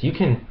experience. You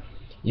can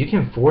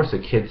force a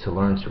kid to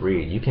learn to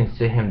read. You can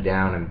sit him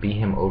down and beat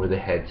him over the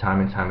head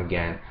time and time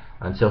again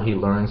until he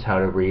learns how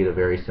to read a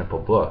very simple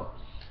book.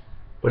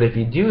 But if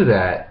you do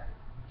that,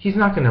 he's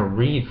not going to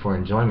read for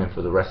enjoyment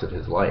for the rest of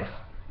his life,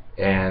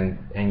 and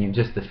you've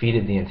just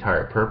defeated the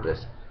entire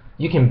purpose.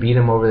 you can beat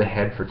him over the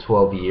head for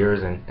 12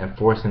 years and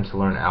force him to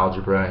learn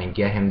algebra and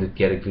get him to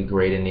get a good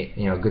grade in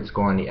the, good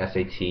score on the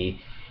SAT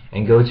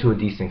and go to a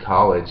decent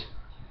college.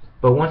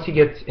 But once he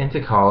gets into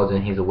college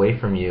and he's away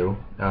from you,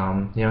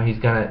 he's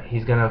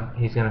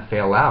gonna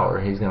fail out,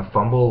 or he's gonna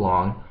fumble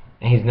along,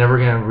 and he's never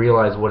gonna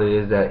realize what it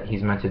is that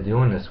he's meant to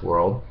do in this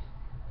world,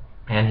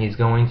 and he's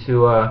going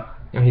to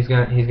he's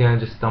gonna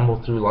just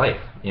stumble through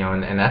life,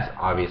 and that's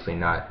obviously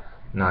not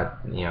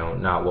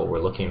what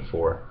we're looking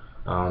for.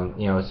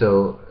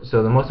 So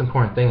the most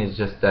important thing is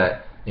just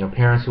that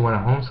parents who want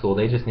to homeschool,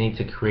 they just need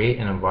to create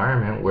an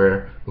environment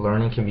where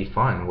learning can be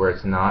fun, where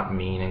it's not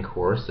mean and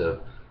coercive.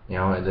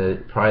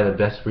 Probably the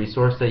best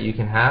resource that you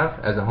can have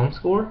as a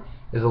homeschooler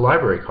is a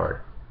library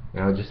card.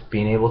 Just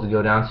being able to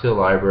go down to a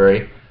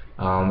library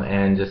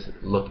and just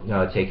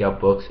take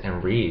out books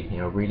and read.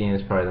 Reading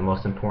is probably the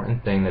most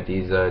important thing that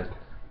these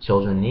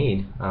children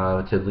need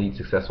to lead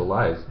successful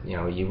lives.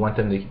 You want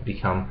them to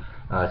become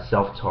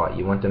self-taught.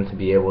 You want them to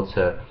be able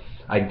to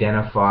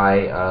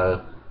identify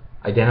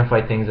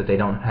things that they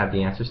don't have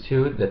the answers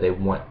to, that they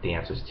want the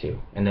answers to,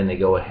 and then they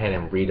go ahead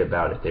and read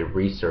about it. They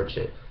research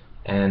it.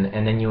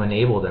 And then you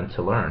enable them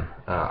to learn.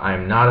 I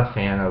am not a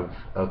fan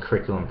of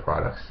curriculum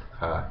products.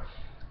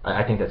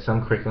 I think that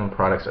some curriculum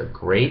products are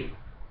great,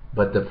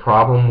 but the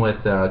problem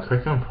with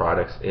curriculum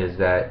products is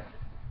that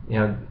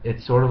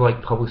it's sort of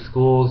like public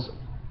schools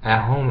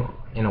at home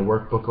in a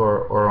workbook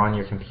or on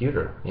your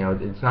computer.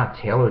 It's not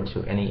tailored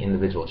to any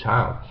individual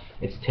child.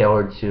 It's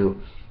tailored to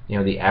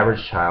the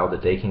average child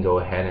that they can go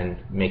ahead and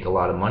make a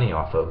lot of money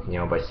off of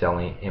by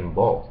selling in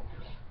bulk.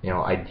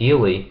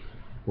 Ideally,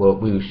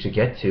 what we should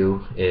get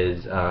to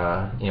is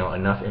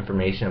enough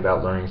information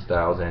about learning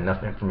styles and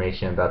enough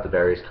information about the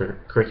various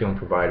curriculum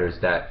providers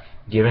that,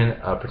 given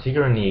a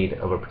particular need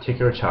of a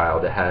particular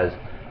child that has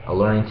a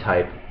learning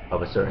type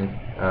of a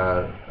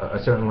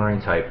certain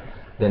learning type,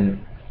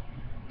 then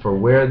for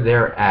where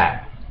they're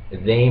at,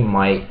 they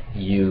might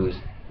use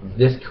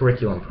this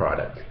curriculum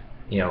product,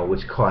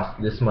 which costs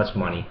this much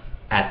money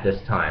at this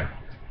time.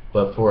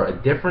 But for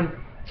a different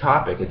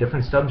topic, a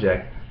different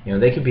subject,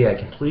 they could be at a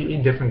completely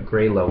different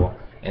grade level,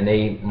 and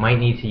they might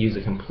need to use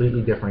a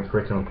completely different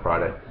curriculum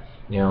product.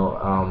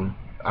 I'm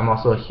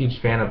also a huge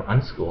fan of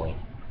unschooling.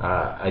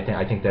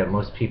 I think that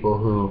most people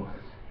who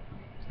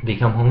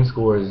become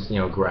homeschoolers,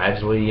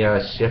 gradually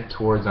shift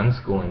towards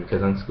unschooling,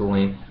 because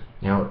unschooling,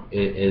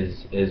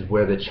 is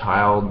where the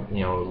child,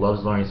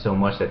 loves learning so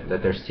much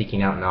that they're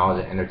seeking out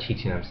knowledge and they're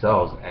teaching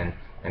themselves, and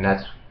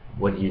that's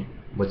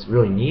what's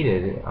really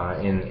needed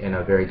in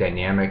a very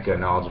dynamic,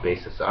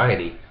 knowledge-based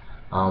society.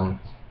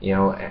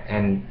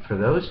 And for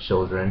those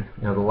children,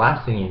 the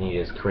last thing you need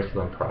is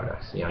curriculum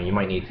products. You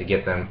might need to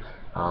get them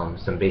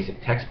some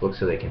basic textbooks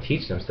so they can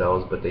teach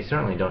themselves, but they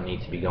certainly don't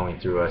need to be going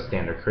through a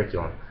standard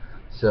curriculum.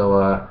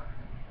 So,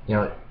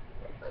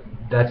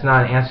 that's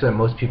not an answer that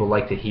most people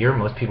like to hear.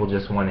 Most people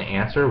just want to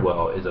answer,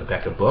 well, is a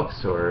Beck of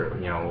books, or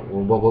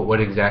what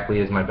exactly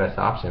is my best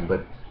option?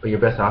 But your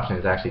best option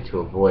is actually to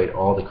avoid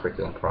all the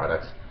curriculum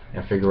products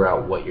and figure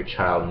out what your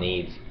child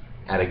needs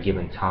at a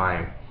given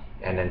time,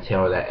 and then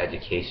tailor that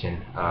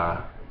education,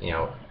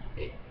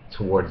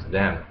 towards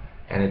them.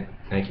 And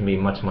it can be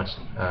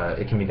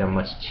it can be done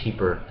much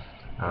cheaper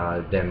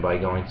than by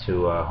going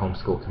to a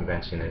homeschool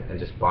convention and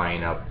just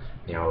buying up,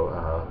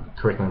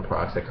 curriculum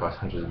products that cost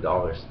hundreds of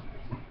dollars.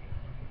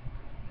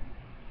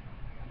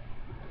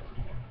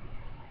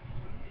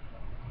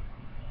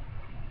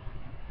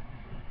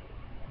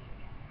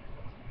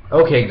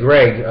 Okay,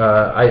 Greg,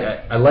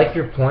 I like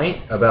your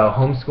point about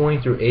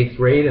homeschooling through 8th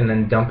grade and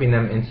then dumping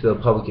them into the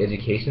public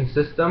education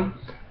system.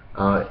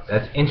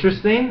 That's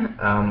interesting.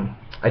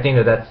 I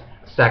think that's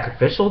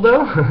sacrificial,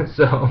 though,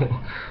 so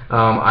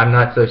I'm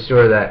not so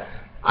sure that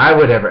I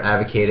would ever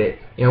advocate it.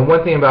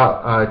 One thing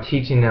about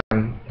teaching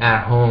them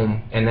at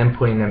home and then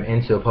putting them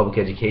into a public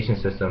education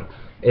system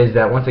is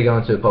that once they go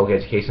into the public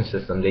education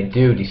system, they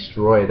do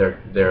destroy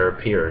their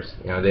peers.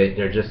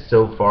 They're just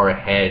so far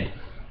ahead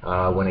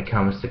when it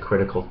comes to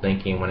critical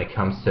thinking, when it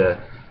comes to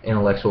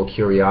intellectual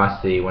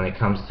curiosity, when it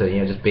comes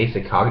to just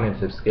basic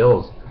cognitive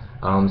skills.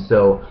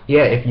 So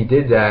yeah, if you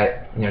did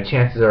that,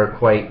 chances are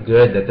quite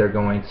good that they're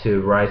going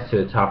to rise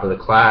to the top of the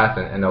class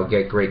and they'll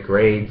get great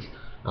grades.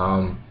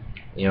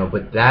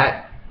 But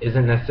that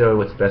isn't necessarily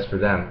what's best for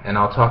them, and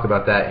I'll talk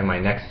about that in my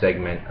next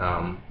segment.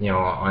 On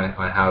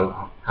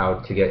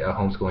how to get a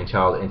homeschooling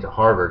child into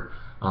Harvard.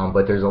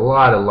 But there's a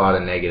lot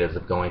of negatives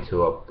of going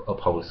to a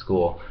public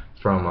school.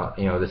 From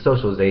the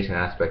socialization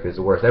aspect is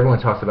the worst. Everyone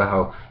talks about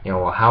how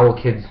will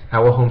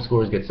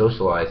homeschoolers get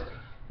socialized.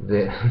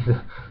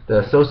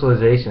 The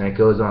socialization that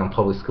goes on in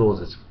public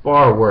schools is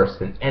far worse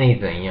than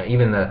anything.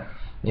 Even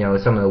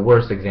some of the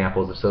worst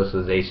examples of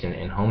socialization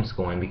in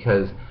homeschooling,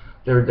 because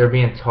they're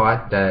being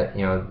taught that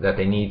that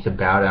they need to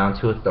bow down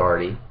to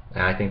authority,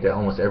 and I think that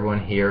almost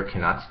everyone here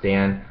cannot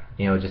stand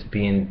just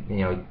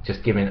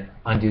giving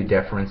undue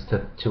deference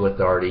to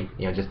authority,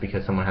 just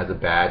because someone has a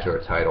badge or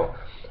a title.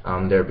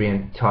 They're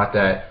being taught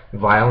that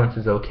violence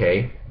is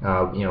okay,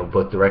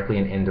 both directly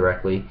and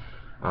indirectly.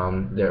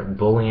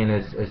 Bullying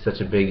is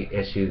such a big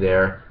issue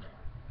there.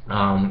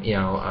 you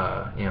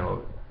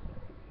know,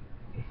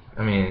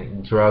 I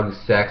mean, drugs,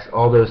 sex,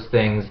 all those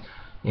things,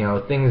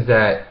 things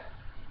that,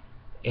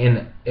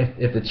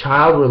 if the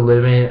child were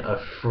living a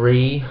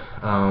free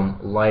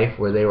life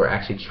where they were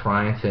actually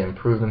trying to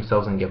improve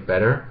themselves and get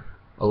better,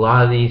 a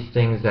lot of these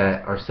things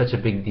that are such a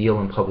big deal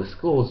in public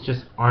schools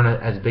just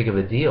aren't as big of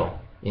a deal,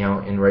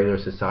 in regular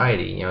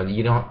society.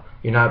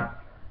 You're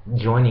not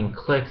joining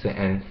cliques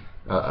and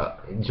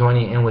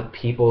joining in with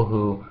people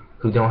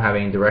who don't have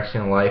any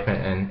direction in life,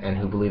 and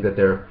who believe that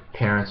their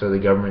parents or the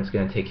government's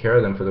going to take care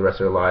of them for the rest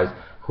of their lives,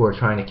 who are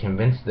trying to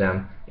convince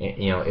them,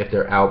 if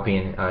they're out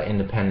being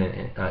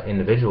independent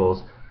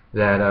individuals,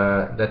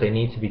 that they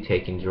need to be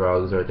taking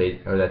drugs, or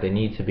that they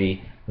need to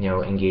be,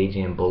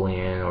 engaging in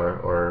bullying,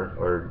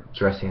 or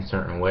dressing in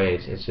certain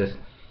ways. It's just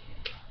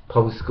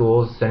public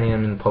schools, sending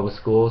them in public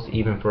schools,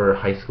 even for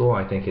high school,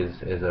 I think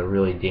is a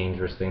really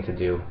dangerous thing to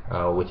do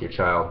with your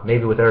child.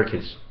 Maybe with other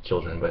kids'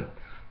 children,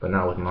 but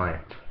not with mine.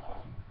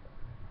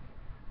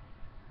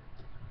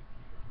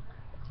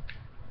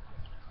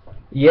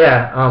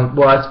 Yeah,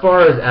 well, as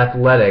far as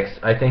athletics,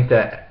 I think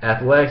that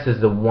athletics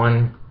is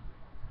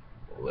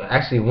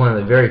actually one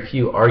of the very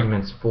few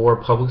arguments for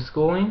public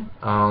schooling,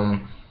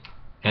 and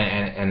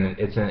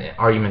it's an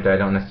argument that I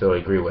don't necessarily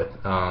agree with.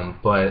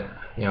 But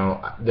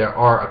there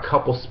are a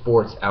couple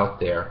sports out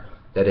there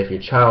that if your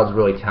child's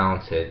really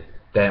talented,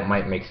 that it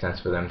might make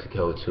sense for them to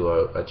go to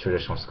a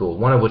traditional school.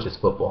 One of which is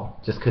football,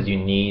 just because you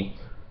need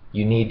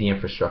the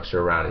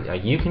infrastructure around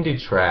it. You can do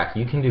track,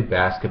 you can do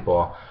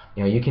basketball.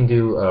 You can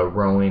do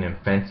rowing and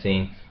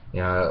fencing,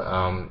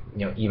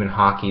 even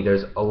hockey.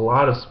 There's a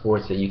lot of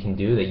sports that you can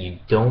do that you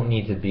don't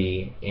need to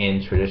be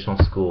in traditional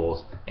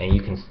schools, and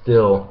you can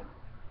still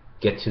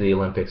get to the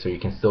Olympics, or you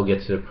can still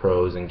get to the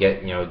pros and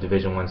get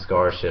Division I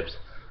scholarships.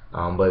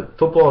 But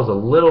football is a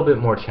little bit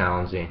more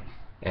challenging,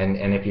 and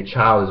if your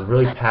child is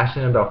really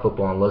passionate about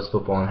football and loves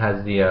football and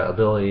has the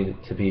ability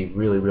to be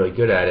really, really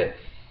good at it,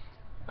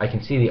 I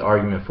can see the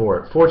argument for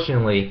it.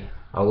 Fortunately,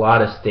 a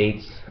lot of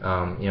states,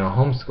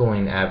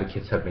 homeschooling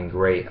advocates have been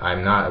great.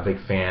 I'm not a big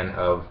fan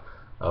of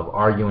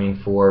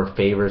arguing for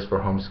favors for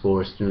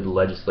homeschoolers through the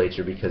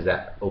legislature, because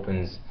that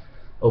opens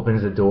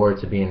the door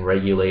to being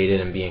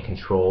regulated and being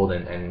controlled,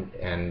 and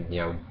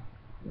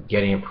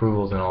getting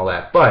approvals and all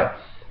that. But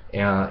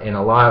in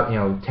a lot,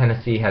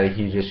 Tennessee had a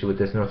huge issue with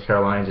this. North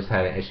Carolina just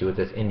had an issue with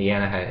this.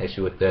 Indiana had an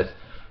issue with this.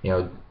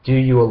 Do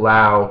you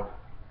allow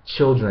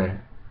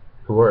children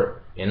who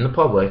are in the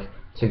public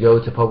to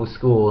go to public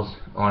schools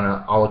on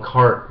a la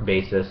carte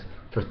basis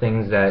for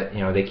things that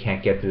they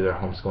can't get through their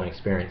homeschooling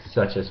experience,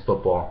 such as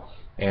football?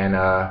 And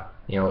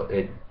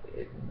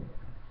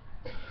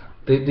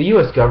the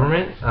U.S.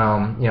 government,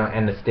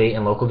 and the state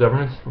and local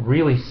governments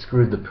really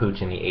screwed the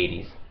pooch in the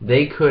 80s.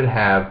 They could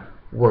have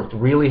worked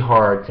really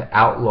hard to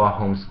outlaw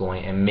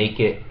homeschooling and make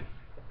it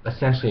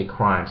essentially a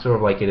crime, sort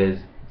of like it is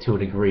to a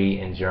degree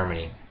in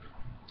Germany.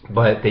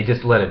 But they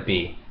just let it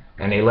be.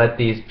 And they let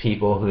these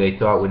people who they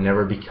thought would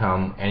never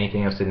become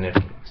anything of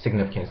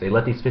significance, they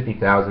let these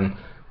 50,000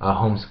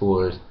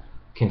 homeschoolers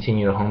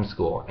continue to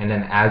homeschool. And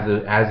then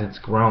as it's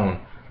grown,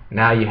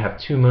 now you have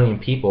 2 million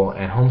people,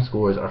 and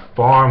homeschoolers are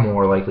far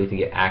more likely to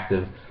get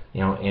active,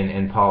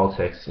 in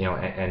politics,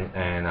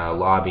 and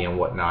lobby and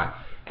whatnot.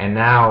 And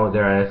now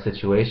they're at a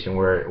situation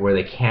where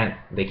they can't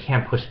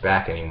push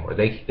back anymore.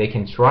 They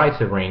can try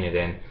to rein it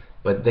in,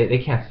 but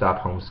they can't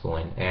stop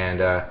homeschooling.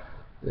 And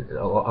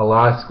a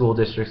lot of school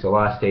districts, a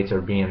lot of states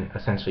are being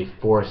essentially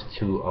forced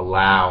to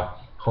allow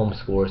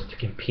homeschoolers to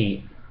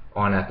compete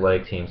on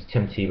athletic teams.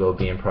 Tim Tebow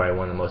being probably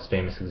one of the most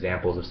famous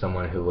examples of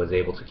someone who was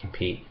able to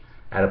compete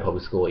at a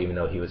public school even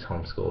though he was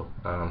homeschooled.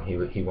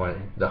 He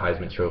won the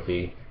Heisman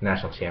Trophy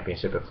national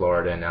championship at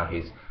Florida, and now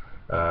he's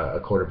a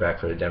quarterback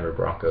for the Denver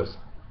Broncos.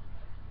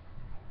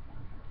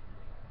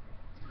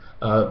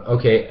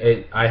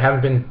 I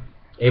haven't been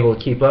able to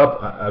keep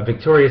up.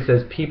 Victoria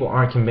says people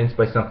aren't convinced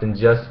by something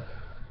just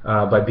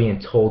by being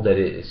told that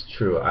it is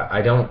true.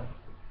 I don't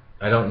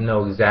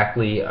know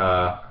exactly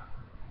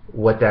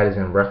what that is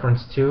in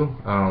reference to.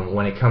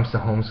 When it comes to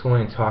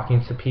homeschooling and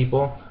talking to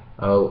people,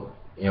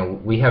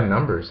 we have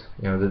numbers.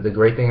 The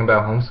great thing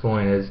about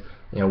homeschooling is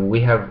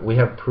we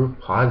have proof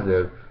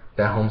positive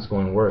that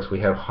homeschooling works. We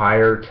have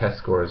higher test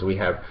scores. We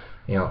have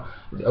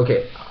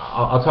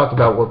I'll talk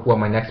about what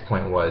my next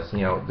point was.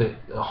 The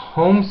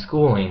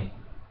homeschooling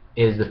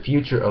is the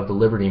future of the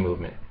liberty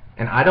movement,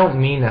 and I don't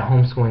mean that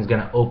homeschooling is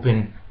going to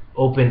open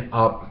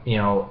up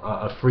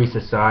a free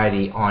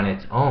society on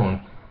its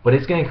own, but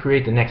it's going to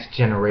create the next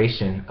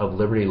generation of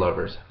liberty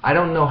lovers. I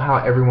don't know how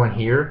everyone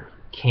here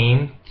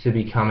came to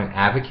become an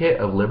advocate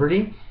of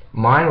liberty.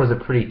 Mine was a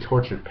pretty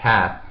tortured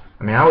path.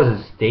 I mean, I was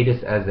as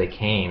statist as they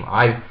came.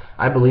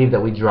 I believe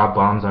that we dropped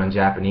bombs on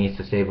Japanese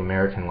to save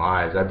American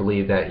lives. I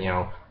believe that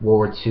World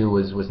War II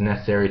was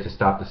necessary to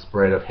stop the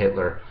spread of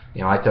Hitler.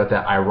 I thought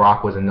that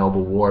Iraq was a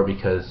noble war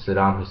because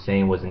Saddam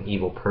Hussein was an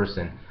evil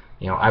person.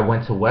 I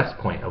went to West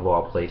Point of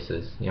all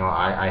places.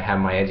 I had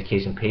my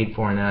education paid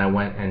for, and then I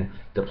went and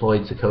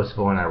deployed to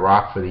Kosovo and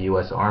Iraq for the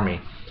U.S.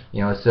 Army.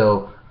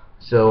 So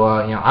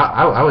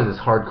I was as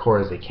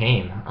hardcore as they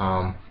came.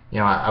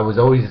 I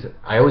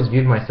always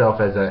viewed myself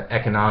as a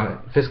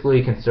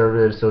fiscally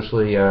conservative,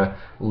 socially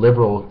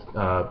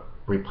liberal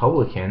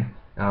Republican.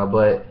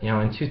 But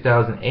in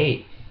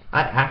 2008,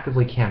 I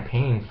actively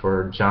campaigned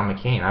for John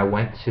McCain. I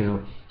went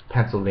to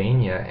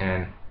Pennsylvania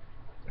and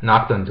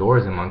knocked on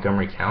doors in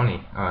Montgomery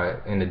County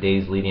in the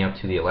days leading up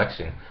to the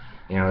election.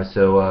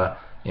 So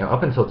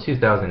up until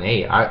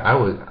 2008, I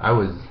was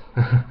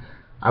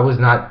I was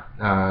not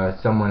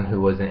someone who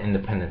was an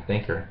independent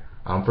thinker.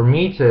 For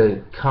me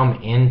to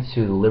come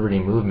into the liberty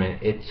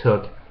movement, it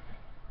took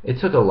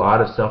a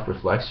lot of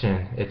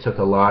self-reflection. It took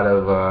a lot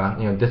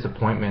of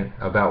disappointment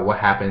about what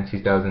happened in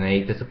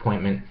 2008,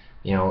 disappointment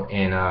in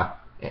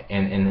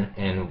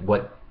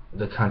what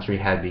the country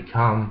had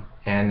become,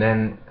 and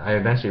then I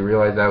eventually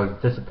realized I was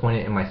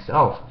disappointed in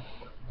myself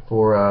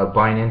for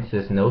buying into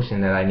this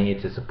notion that I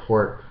needed to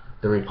support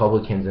the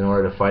Republicans in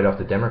order to fight off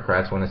the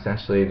Democrats, when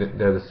essentially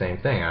they're the same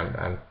thing.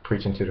 I'm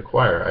preaching to the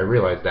choir. I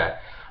realized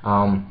that.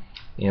 I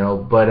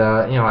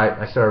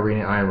started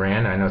reading Ayn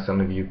Rand. I know some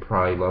of you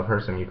probably love her,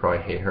 some of you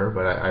probably hate her,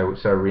 but I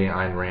started reading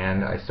Ayn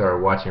Rand. I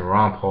started watching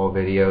Ron Paul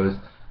videos,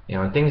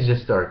 and things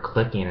just started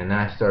clicking, and then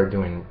I started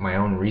doing my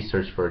own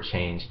research for a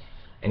change.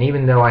 And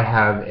even though I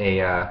have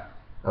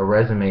a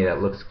resume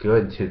that looks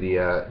good to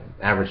the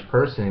average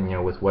person,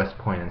 with West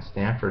Point and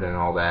Stanford and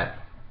all that,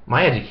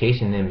 my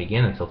education didn't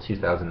begin until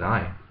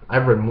 2009.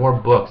 I've read more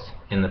books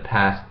in the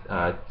past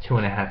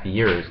 2.5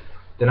 years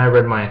than I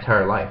read my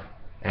entire life.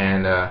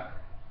 And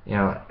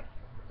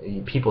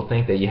people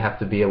think that you have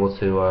to be able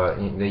to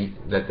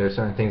that there's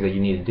certain things that you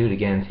need to do to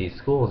get into these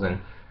schools,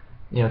 and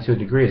to a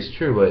degree it's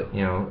true, but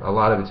a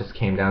lot of it just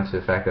came down to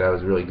the fact that I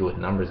was really good with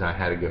numbers and I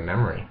had a good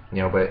memory.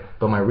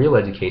 But my real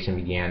education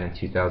began in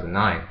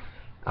 2009,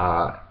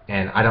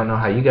 and I don't know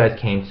how you guys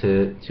came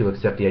to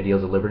accept the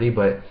ideals of liberty,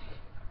 but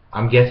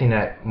I'm guessing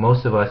that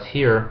most of us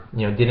here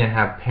didn't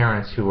have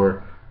parents who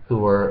were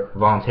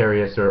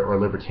voluntarists or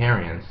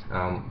libertarians.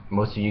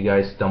 Most of you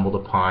guys stumbled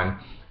upon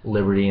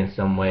liberty in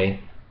some way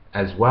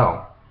as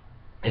well.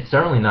 It's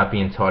certainly not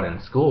being taught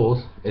in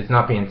schools. It's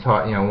not being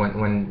taught,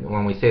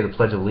 when we say the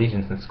Pledge of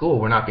Allegiance in school,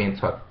 we're not being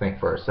taught to think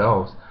for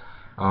ourselves.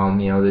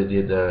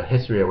 The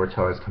history that we're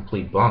taught is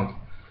complete bunk.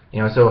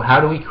 So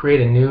how do we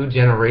create a new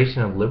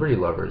generation of liberty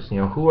lovers?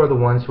 Who are the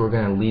ones who are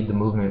going to lead the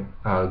movement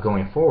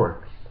going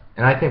forward?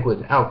 And I think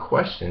without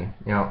question,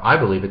 I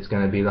believe it's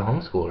going to be the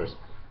homeschoolers.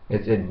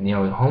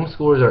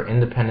 Homeschoolers are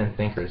independent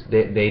thinkers.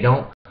 They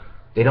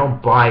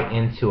don't buy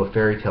into a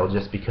fairy tale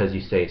just because you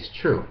say it's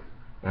true.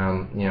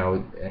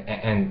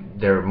 And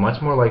they're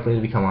much more likely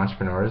to become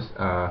entrepreneurs.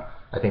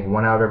 I think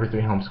 1 out of every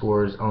 3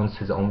 homeschoolers owns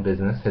his own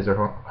business, his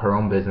or her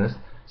own business.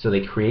 So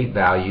they create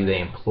value, they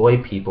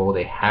employ people,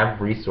 they have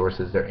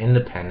resources, they're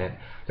independent,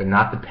 they're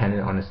not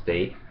dependent on the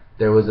state.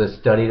 There was a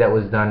study that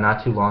was done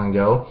not too long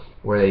ago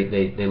where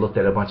they looked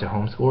at a bunch of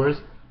homeschoolers,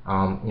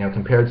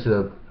 compared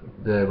to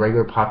the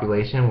regular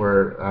population,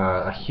 where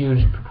a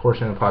huge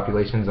proportion of the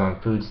population is on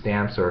food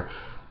stamps or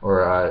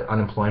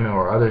unemployment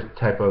or other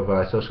type of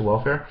social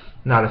welfare.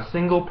 Not a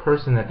single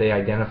person that they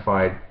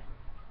identified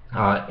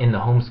in the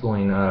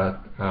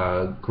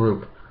homeschooling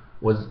group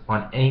was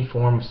on any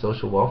form of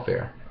social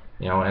welfare.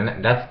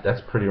 And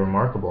that's pretty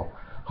remarkable.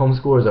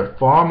 Homeschoolers are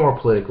far more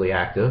politically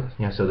active,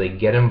 so they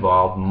get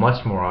involved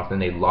much more often.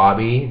 They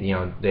lobby,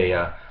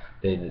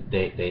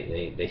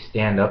 they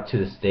stand up to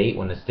the state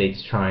when the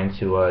state's trying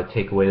to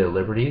take away their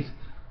liberties.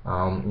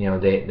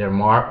 They're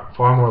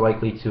far more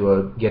likely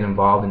to get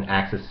involved in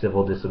acts of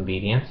civil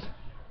disobedience,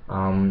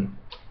 and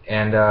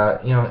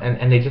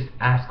they just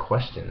ask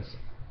questions,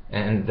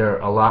 and they're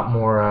a lot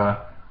more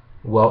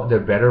they're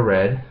better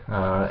read,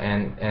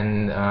 and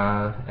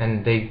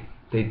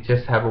they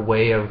just have a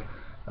way of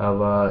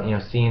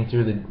seeing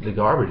through the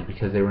garbage,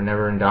 because they were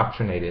never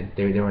indoctrinated.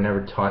 They were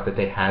never taught that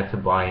they had to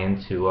buy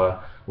into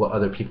what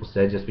other people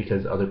said just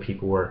because other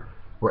people were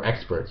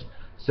experts.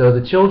 So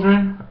the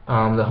children,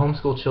 the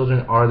homeschool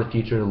children, are the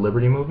future of the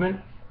liberty movement.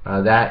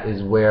 That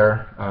is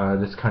where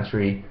this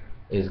country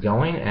is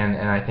going, and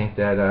I think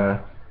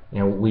that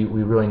we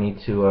really need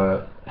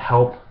to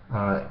help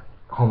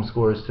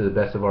homeschoolers to the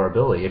best of our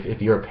ability.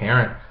 If you're a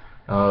parent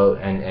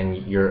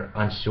and you're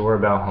unsure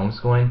about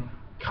homeschooling,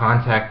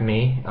 contact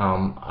me.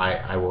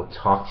 I will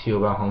talk to you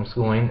about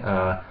homeschooling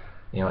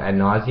ad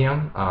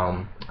nauseum.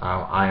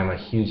 I am a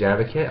huge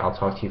advocate. I'll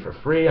talk to you for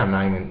free. I'm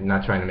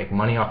not trying to make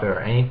money off it or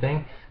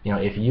anything.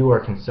 If you are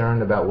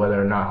concerned about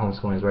whether or not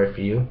homeschooling is right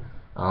for you,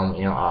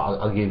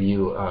 I'll give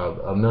you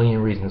a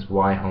million reasons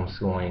why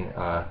homeschooling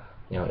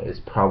is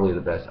probably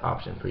the best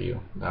option for you.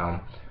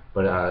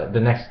 But the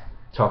next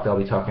talk that I'll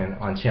be talking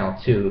on Channel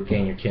 2,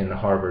 Getting Your Kid into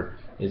Harvard,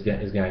 is going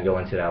to go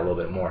into that a little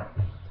bit more.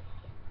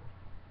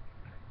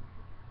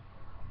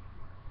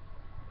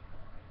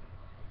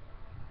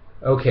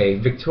 Okay,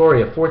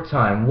 Victoria, 4th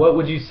time. What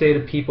would you say to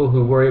people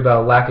who worry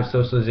about lack of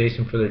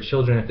socialization for their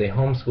children if they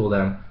homeschool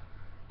them,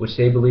 which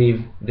they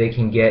believe they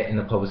can get in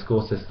the public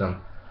school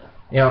system?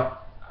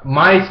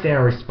 My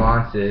standard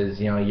response is,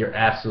 you're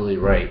absolutely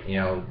right.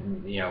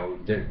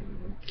 The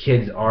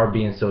kids are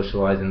being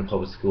socialized in the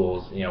public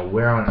schools.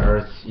 Where on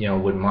earth,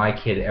 would my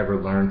kid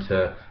ever learn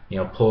to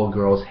pull a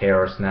girl's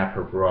hair or snap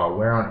her bra?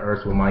 Where on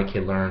earth will my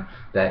kid learn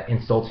that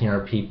insulting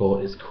other people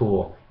is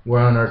cool?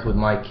 Where on earth would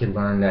my kid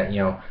learn that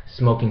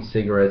smoking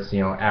cigarettes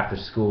after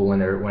school when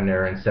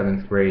they're in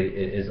 7th grade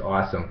is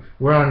awesome?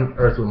 Where on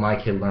earth would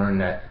my kid learn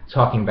that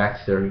talking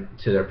back to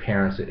their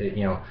parents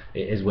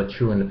is what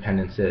true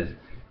independence is?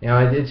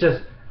 It's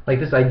just like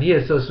this idea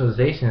of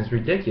socialization is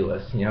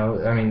ridiculous.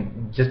 I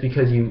mean, just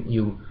because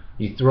you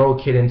throw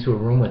a kid into a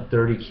room with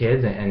 30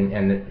 kids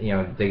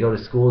and they go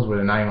to schools where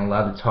they're not even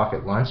allowed to talk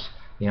at lunch,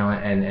 the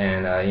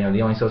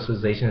only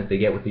socialization that they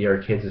get with the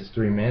other kids is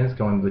 3 minutes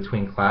going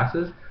between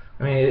classes.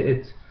 I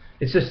mean,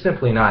 it's just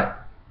simply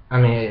not. I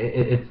mean,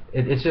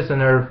 it's just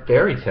another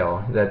fairy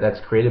tale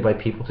that's created by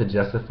people to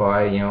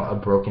justify a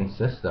broken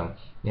system.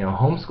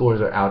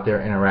 Homeschoolers are out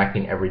there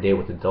interacting every day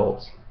with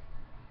adults.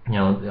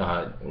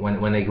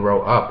 When they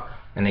grow up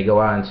and they go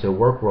out into the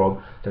work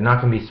world, they're not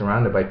going to be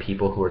surrounded by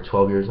people who are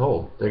 12 years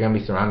old. They're going to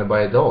be surrounded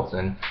by adults,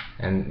 and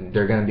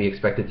they're going to be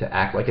expected to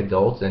act like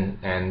adults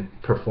and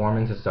perform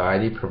in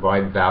society,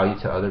 provide value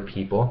to other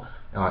people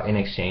in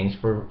exchange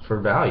for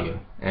value.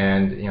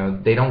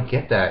 And they don't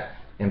get that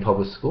in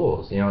public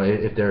schools.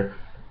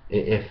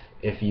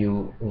 If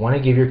you want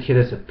to give your kid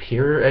a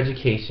superior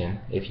education,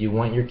 if you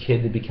want your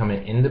kid to become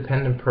an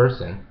independent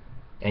person,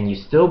 and you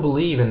still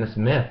believe in this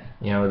myth,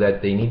 that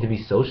they need to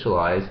be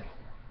socialized,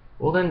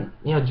 well then,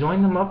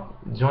 join them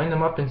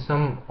up in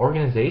some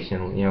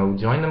organization,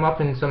 join them up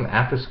in some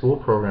after-school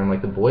program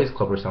like the Boys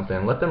Club or something,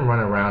 and let them run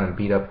around and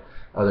beat up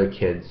other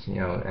kids,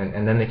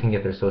 and then they can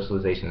get their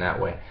socialization that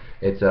way.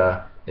 It's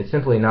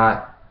simply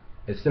not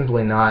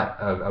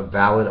a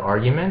valid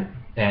argument,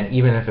 and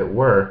even if it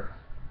were,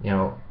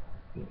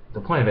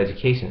 the point of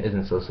education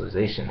isn't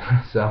socialization.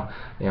 So,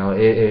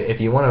 if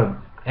you want to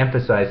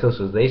emphasize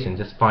socialization,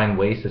 just find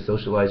ways to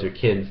socialize your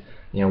kids,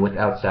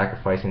 without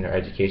sacrificing their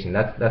education.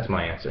 That's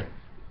my answer.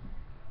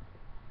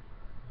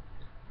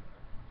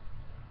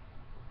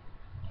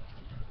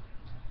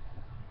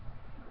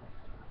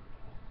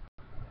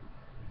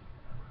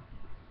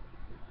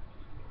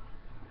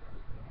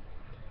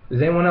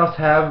 Does anyone else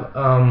have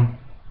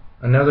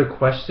another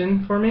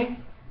question for me?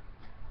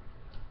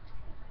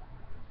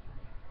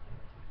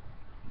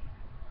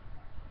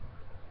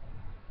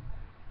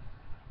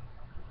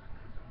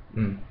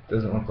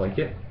 Doesn't look like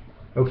it.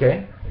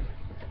 Okay.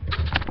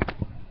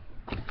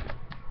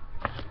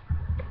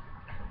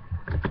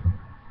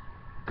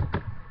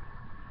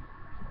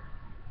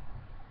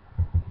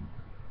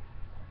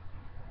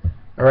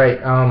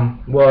 Alright,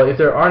 well, if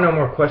there are no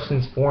more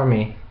questions for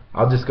me,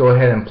 I'll just go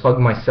ahead and plug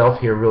myself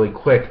here really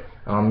quick.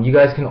 You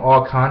guys can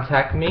all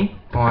contact me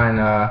on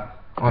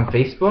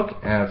Facebook,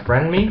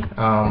 friend me.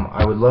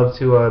 I would love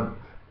to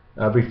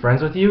be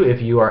friends with you. If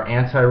you are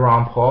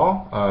anti-Ron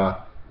Paul,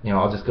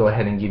 I'll just go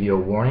ahead and give you a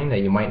warning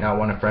that you might not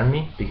want to friend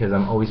me, because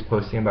I'm always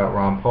posting about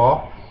Ron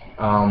Paul.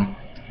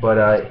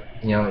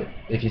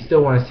 If you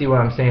still want to see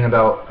what I'm saying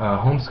about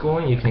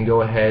homeschooling, you can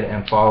go ahead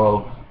and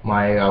follow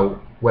my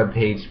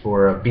webpage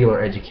for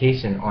Buehler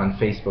Education on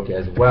Facebook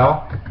as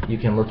well. You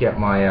can look at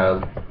my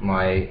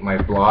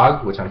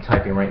blog, which I'm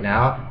typing right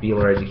now,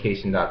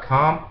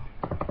 BuehlerEducation.com.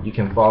 You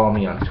can follow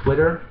me on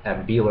Twitter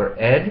at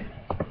BuehlerEd,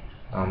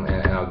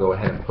 and I'll go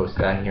ahead and post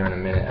that here in a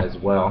minute as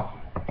well.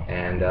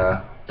 And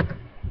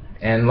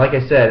like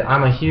I said,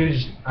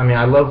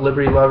 I love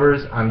Liberty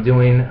Lovers. I'm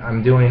doing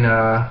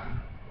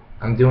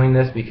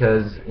this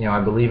because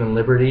I believe in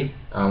liberty.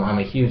 I'm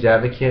a huge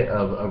advocate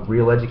of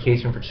real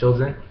education for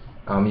children.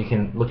 You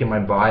can look at my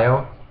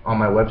bio on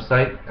my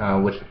website,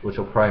 which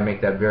will probably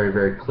make that very,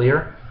 very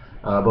clear.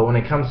 But when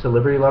it comes to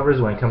Liberty Lovers,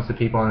 when it comes to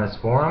people on this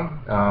forum,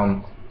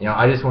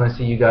 I just want to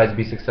see you guys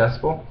be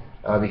successful,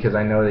 because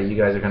I know that you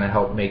guys are going to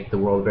help make the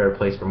world a better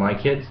place for my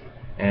kids.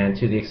 And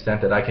to the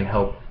extent that I can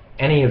help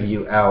any of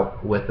you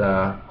out with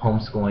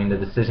homeschooling, the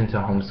decision to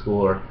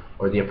homeschool,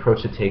 or the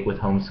approach to take with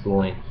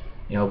homeschooling,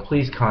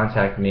 please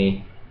contact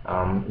me,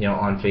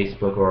 on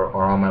Facebook or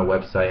on my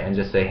website, and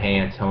just say, hey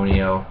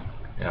Antonio,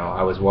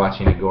 I was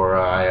watching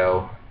Agora I,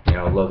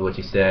 loved what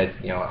you said.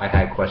 I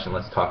had a question.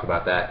 Let's talk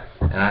about that.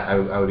 And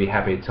I would be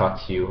happy to talk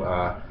to you,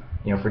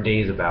 for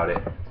days about it.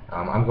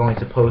 I'm going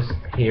to post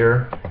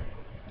here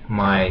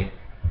my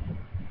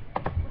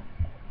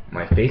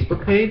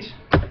Facebook page.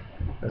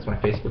 That's my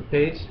Facebook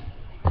page.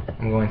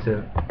 I'm going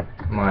to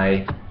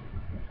my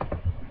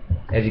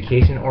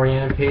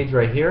education-oriented page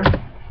right here.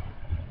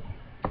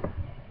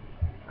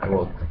 I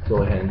will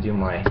go ahead and do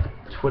my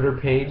Twitter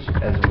page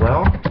as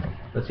well.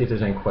 Let's see if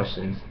there's any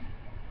questions.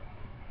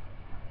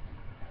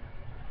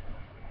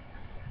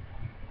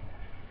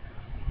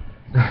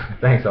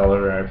 Thanks,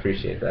 Oliver. I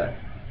appreciate that.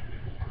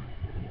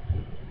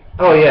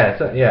 Oh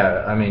yeah,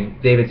 yeah. I mean,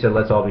 David said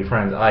let's all be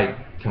friends. I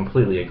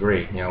completely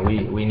agree.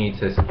 We need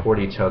to support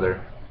each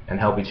other and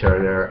help each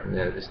other.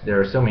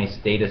 There are so many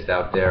statists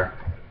out there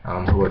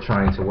who are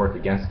trying to work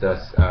against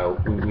us.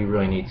 We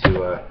really need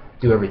to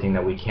do everything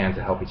that we can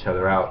to help each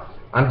other out.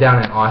 I'm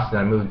down in Austin.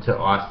 I moved to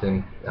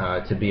Austin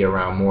to be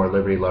around more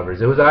Liberty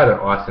Lovers. It was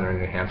either Austin or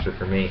New Hampshire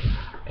for me,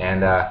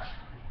 and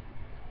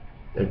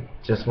there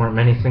just weren't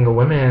many single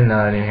women in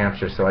New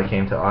Hampshire, so I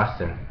came to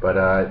Austin. But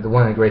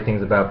one of the great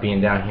things about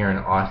being down here in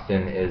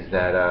Austin is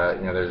that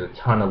there's a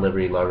ton of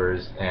liberty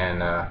lovers,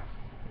 and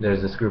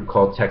there's this group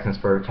called Texans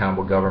for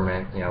Accountable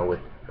Government, with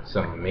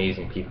some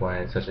amazing people in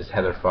it, such as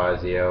Heather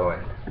Fazio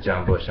and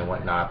John Bush and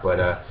whatnot. But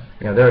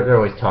they're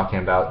always talking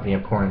about the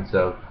importance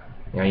of,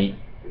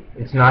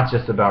 it's not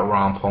just about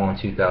Ron Paul in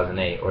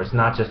 2008, or it's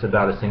not just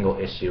about a single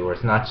issue, or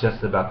it's not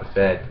just about the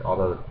Fed,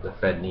 although the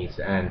Fed needs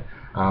to end,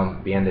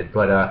 be ended.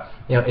 But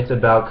it's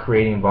about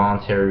creating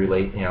voluntary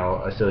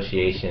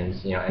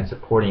associations, and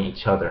supporting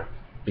each other.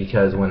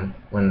 Because when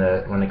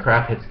the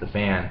crap hits the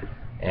fan,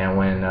 and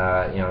when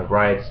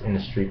riots in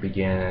the street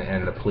begin,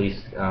 and the police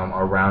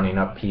are rounding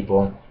up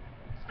people,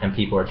 and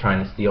people are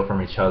trying to steal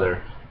from each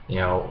other,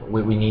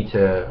 we need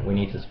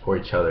to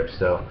support each other.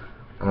 So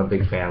I'm a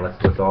big fan.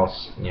 Let's all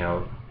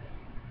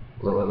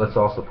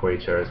support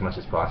each other as much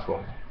as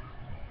possible.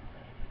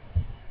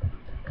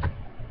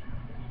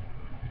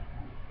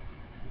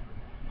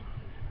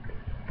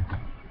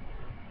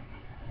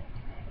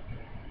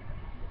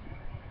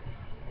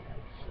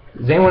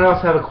 Does anyone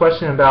else have a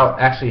question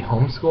about actually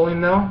homeschooling,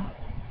 though?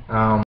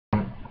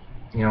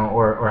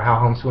 Or how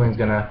homeschooling is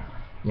going to,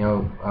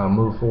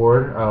 move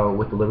forward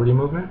with the liberty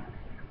movement?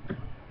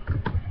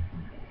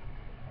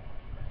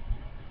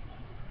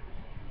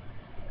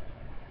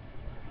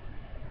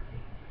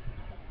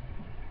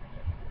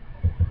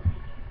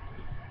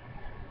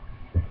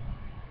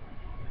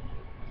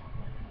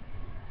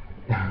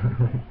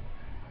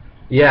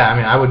 Yeah, I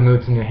mean, I would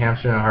move to New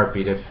Hampshire in a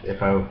heartbeat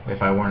if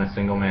I weren't a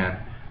single man.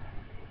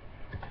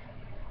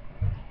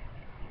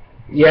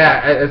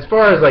 Yeah, as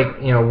far as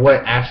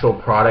what actual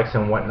products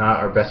and whatnot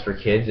are best for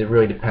kids, it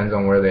really depends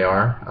on where they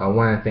are.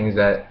 One of the things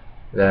that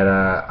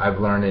I've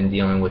learned in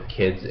dealing with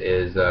kids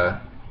is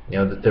that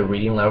the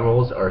reading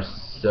levels are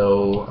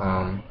so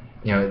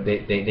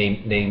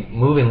they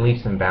move in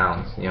leaps and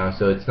bounds.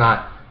 So it's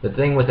not the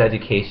thing with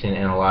education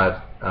in a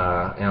lot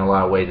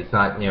of ways. It's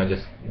not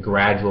just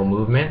gradual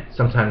movement.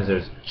 Sometimes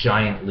there's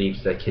giant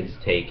leaps that kids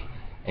take,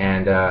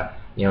 and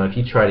if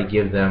you try to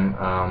give them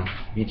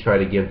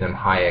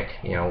Hayek,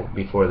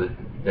 before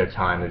their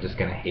time, they're just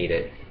going to hate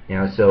it.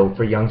 So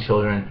for young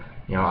children,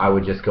 I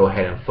would just go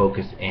ahead and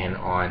focus in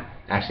on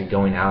actually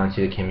going out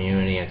into the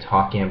community and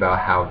talking about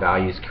how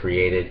value is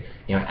created.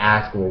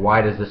 Ask, well,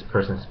 why does this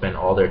person spend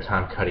all their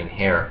time cutting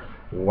hair?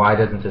 Why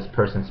doesn't this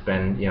person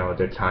spend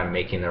their time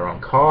making their own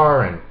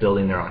car and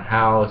building their own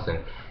house and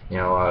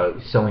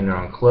sewing their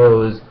own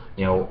clothes?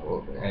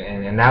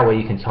 And that way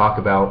you can talk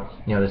about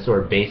the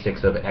sort of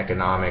basics of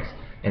economics,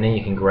 and then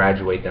you can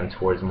graduate them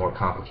towards more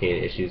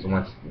complicated issues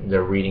once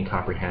their reading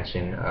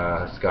comprehension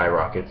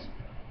skyrockets.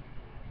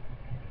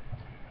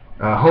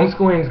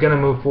 Homeschooling is going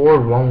to move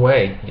forward one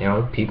way.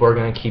 People are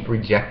going to keep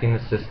rejecting the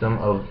system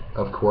of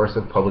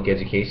coercive public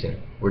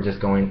education.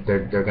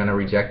 They're going to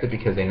reject it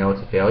because they know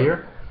it's a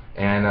failure,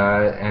 and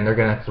they're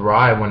going to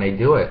thrive when they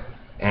do it.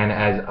 And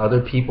as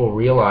other people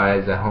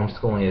realize that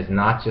homeschooling is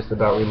not just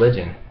about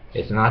religion,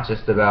 it's not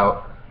just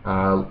about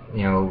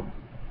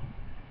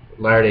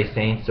Latter-day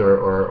Saints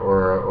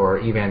or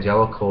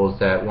evangelicals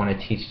that want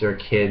to teach their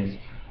kids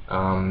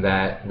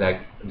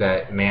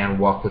that man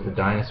walked with the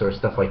dinosaurs,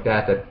 stuff like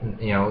that.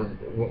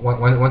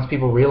 Once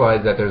people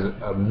realize that there's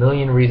a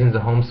million reasons to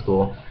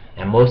homeschool,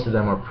 and most of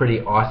them are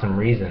pretty awesome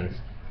reasons,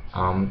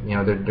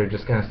 they're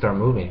just going to start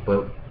moving.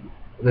 But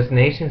this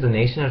nation's a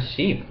nation of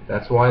sheep.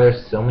 That's why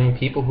there's so many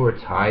people who are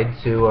tied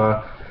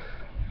to,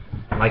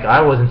 like I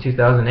was in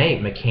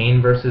 2008,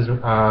 McCain versus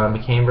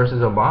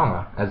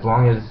Obama. As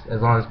long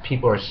as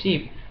people are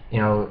sheep,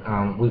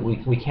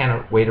 we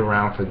can't wait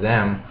around for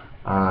them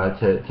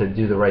to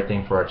do the right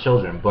thing for our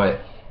children. But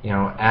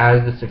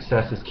as the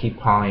successes keep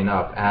piling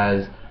up,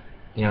 and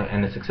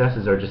the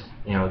successes are just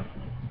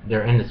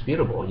they're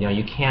indisputable.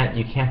 You can't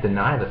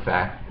deny the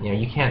fact.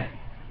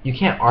 You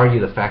can't argue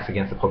the facts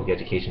against the public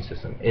education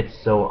system. It's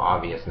so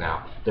obvious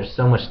now. There's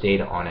so much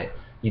data on it.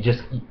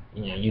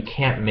 You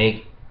can't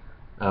make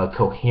a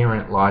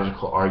coherent,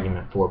 logical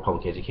argument for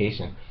public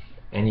education.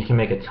 And you can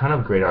make a ton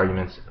of great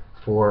arguments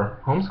for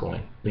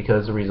homeschooling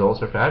because the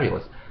results are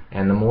fabulous.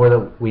 And the more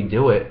that we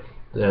do it,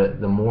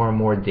 the more and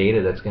more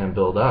data that's going to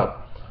build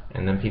up,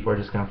 and then people are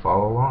just going to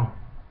follow along.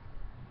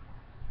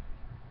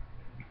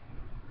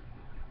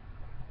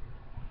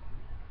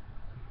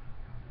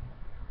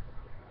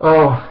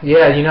 Oh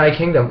yeah, United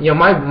Kingdom.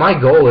 My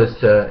goal is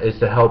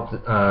to help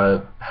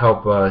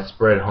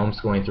spread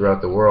homeschooling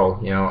throughout the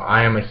world.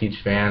 I am a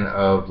huge fan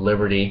of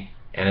liberty,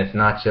 and it's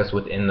not just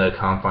within the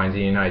confines of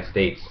the United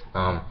States.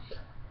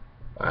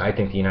 I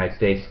think the United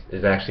States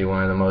is actually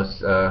one of the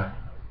most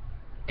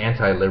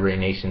anti-liberty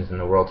nations in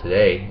the world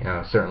today.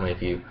 Certainly,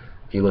 if you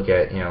look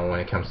at when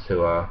it comes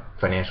to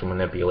financial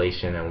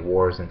manipulation and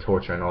wars and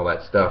torture and all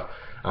that stuff.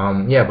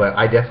 Yeah, but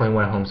I definitely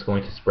want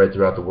homeschooling to spread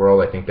throughout the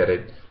world. I think that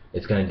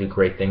it's going to do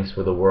great things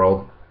for the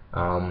world.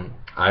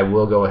 I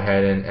will go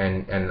ahead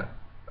and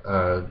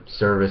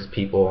service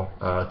people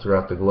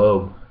throughout the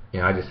globe.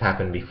 I just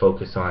happen to be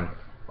focused on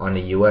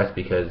the U.S.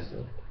 because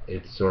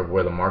it's sort of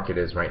where the market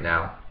is right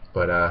now.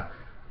 But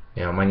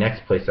My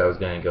next place I was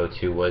going to go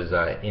to was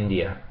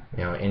India.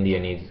 India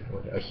needs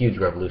a huge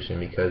revolution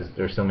because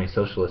there's so many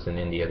socialists in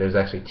India. There's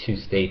actually 2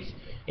 states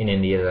in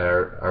India that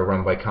are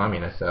run by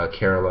communists,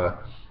 Kerala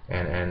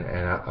and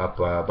up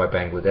by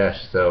Bangladesh.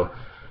 So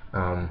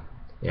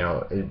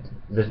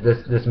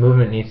this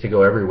movement needs to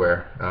go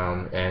everywhere,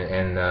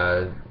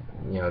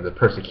 the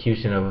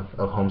persecution of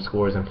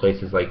homeschoolers in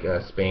places like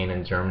Spain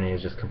and Germany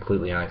is just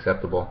completely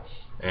unacceptable.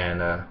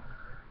 And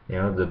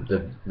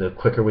the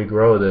quicker we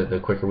grow, the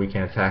quicker we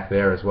can attack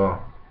there as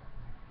well.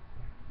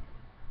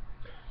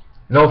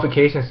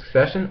 Nullification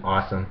succession,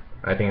 awesome.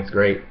 I think it's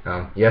great.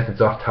 Yes,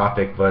 it's off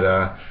topic,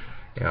 but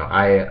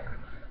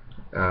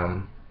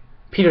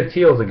Peter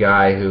Thiel's a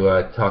guy who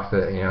talks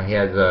to, he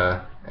has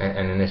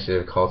an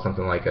initiative called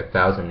something like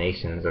 1,000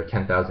 Nations or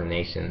 10,000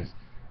 Nations,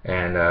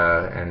 and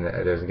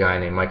there's a guy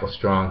named Michael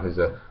Strong who's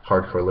a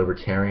hardcore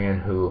libertarian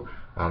who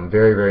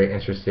very, very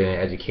interested in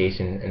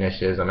education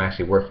initiatives. I'm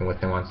actually working with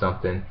him on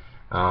something.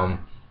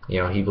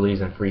 He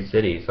believes in free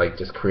cities, like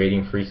just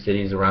creating free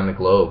cities around the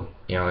globe,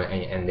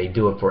 and they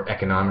do it for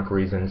economic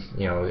reasons,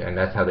 and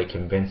that's how they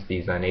convince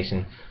these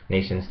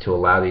nations to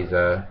allow these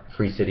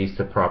free cities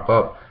to prop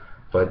up.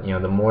 But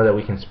the more that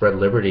we can spread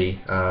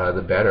liberty,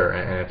 the better.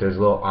 And if there's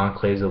little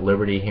enclaves of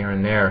liberty here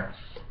and there,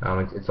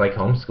 it's like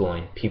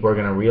homeschooling. People are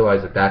going to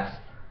realize that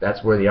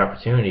that's where the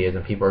opportunity is,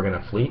 and people are going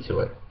to flee to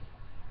it.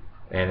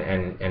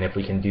 And if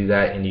we can do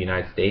that in the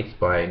United States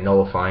by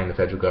nullifying the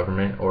federal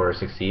government or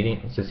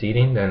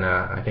seceding, then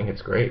I think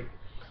it's great.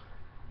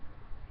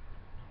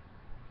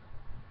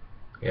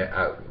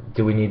 Yeah,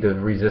 do we need to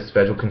resist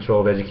federal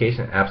control of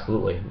education?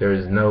 Absolutely. There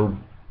is no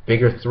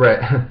bigger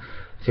threat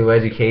to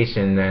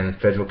education than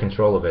federal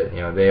control of it.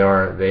 They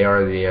are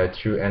the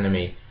true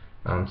enemy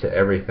to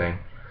everything.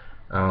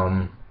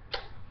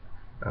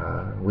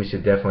 We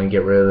should definitely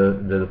get rid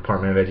of the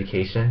Department of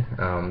Education.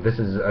 This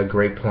is a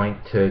great point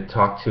to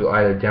talk to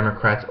either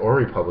Democrats or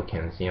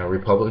Republicans.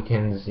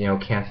 Republicans,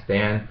 can't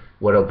stand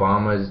what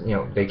Obama's.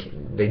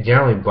 They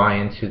generally buy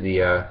into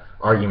the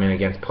argument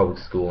against public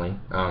schooling,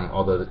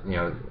 although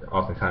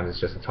oftentimes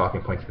it's just a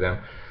talking point to them.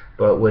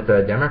 But with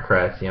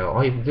Democrats,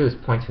 all you have to do is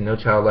point to No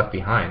Child Left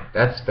Behind.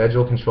 That's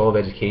federal control of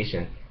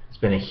education. It's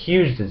been a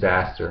huge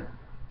disaster,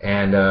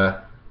 and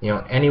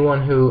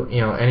anyone who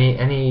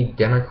any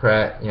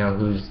Democrat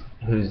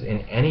who's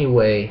in any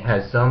way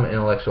has some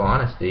intellectual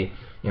honesty,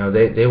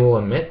 they will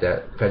admit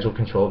that federal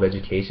control of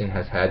education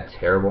has had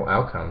terrible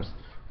outcomes.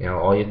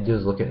 All you have to do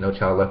is look at No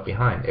Child Left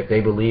Behind. If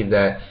they believe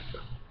that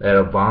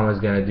Obama is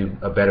going to do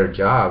a better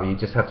job, you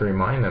just have to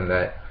remind them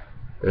that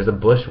there's a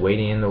Bush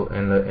waiting in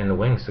the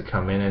wings to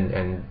come in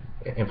and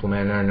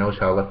implement our No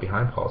Child Left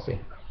Behind policy.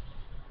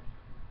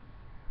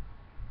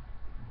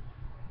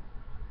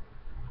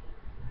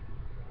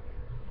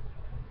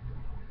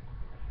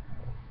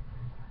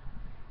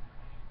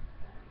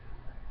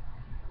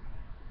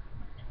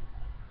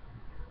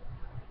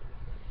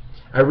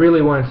 I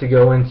really wanted to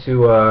go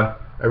into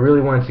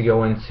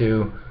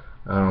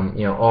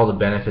all the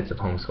benefits of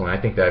homeschooling.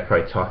 I think that I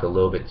probably talked a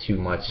little bit too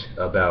much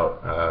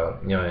about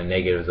the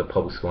negatives of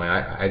public schooling.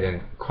 I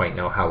didn't quite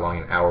know how long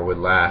an hour would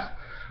last.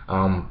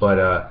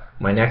 But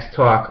my next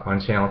talk on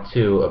Channel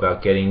 2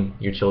 about getting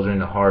your children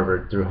to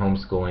Harvard through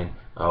homeschooling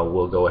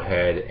will go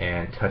ahead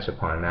and touch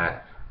upon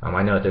that.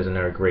 I know that there's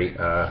another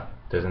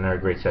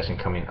great session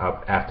coming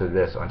up after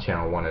this on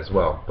Channel 1 as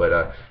well.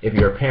 But if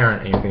you're a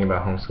parent and you're thinking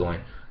about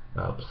homeschooling,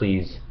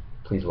 please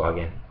log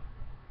in.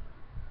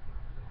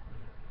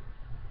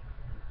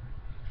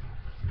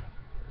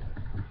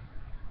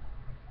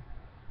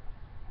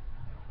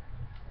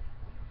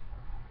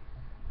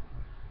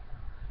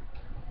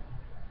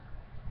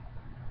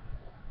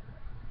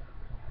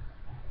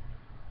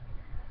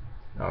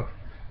 Okay.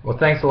 Well,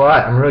 thanks a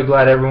lot. I'm really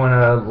glad everyone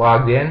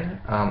logged in.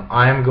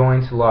 I'm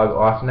going to log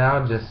off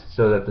now, just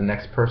so that the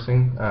next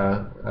person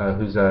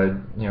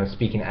who's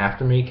speaking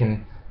after me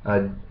can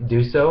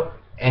do so.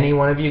 Any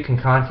one of you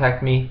can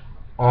contact me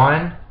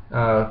on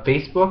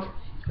Facebook.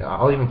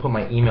 I'll even put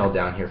my email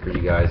down here for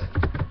you guys,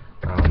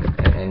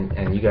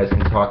 and you guys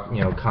can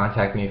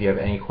contact me if you have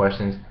any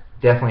questions.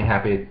 Definitely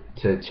happy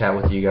to chat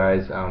with you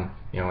guys,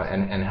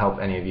 and help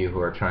any of you who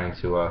are trying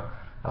to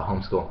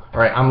homeschool. All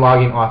right, I'm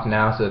logging off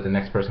now so that the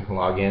next person can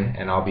log in,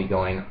 and I'll be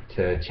going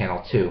to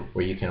Channel 2,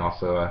 where you can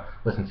also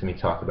listen to me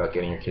talk about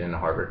getting your kid into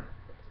Harvard.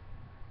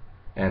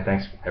 And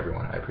thanks,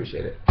 everyone. I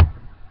appreciate it.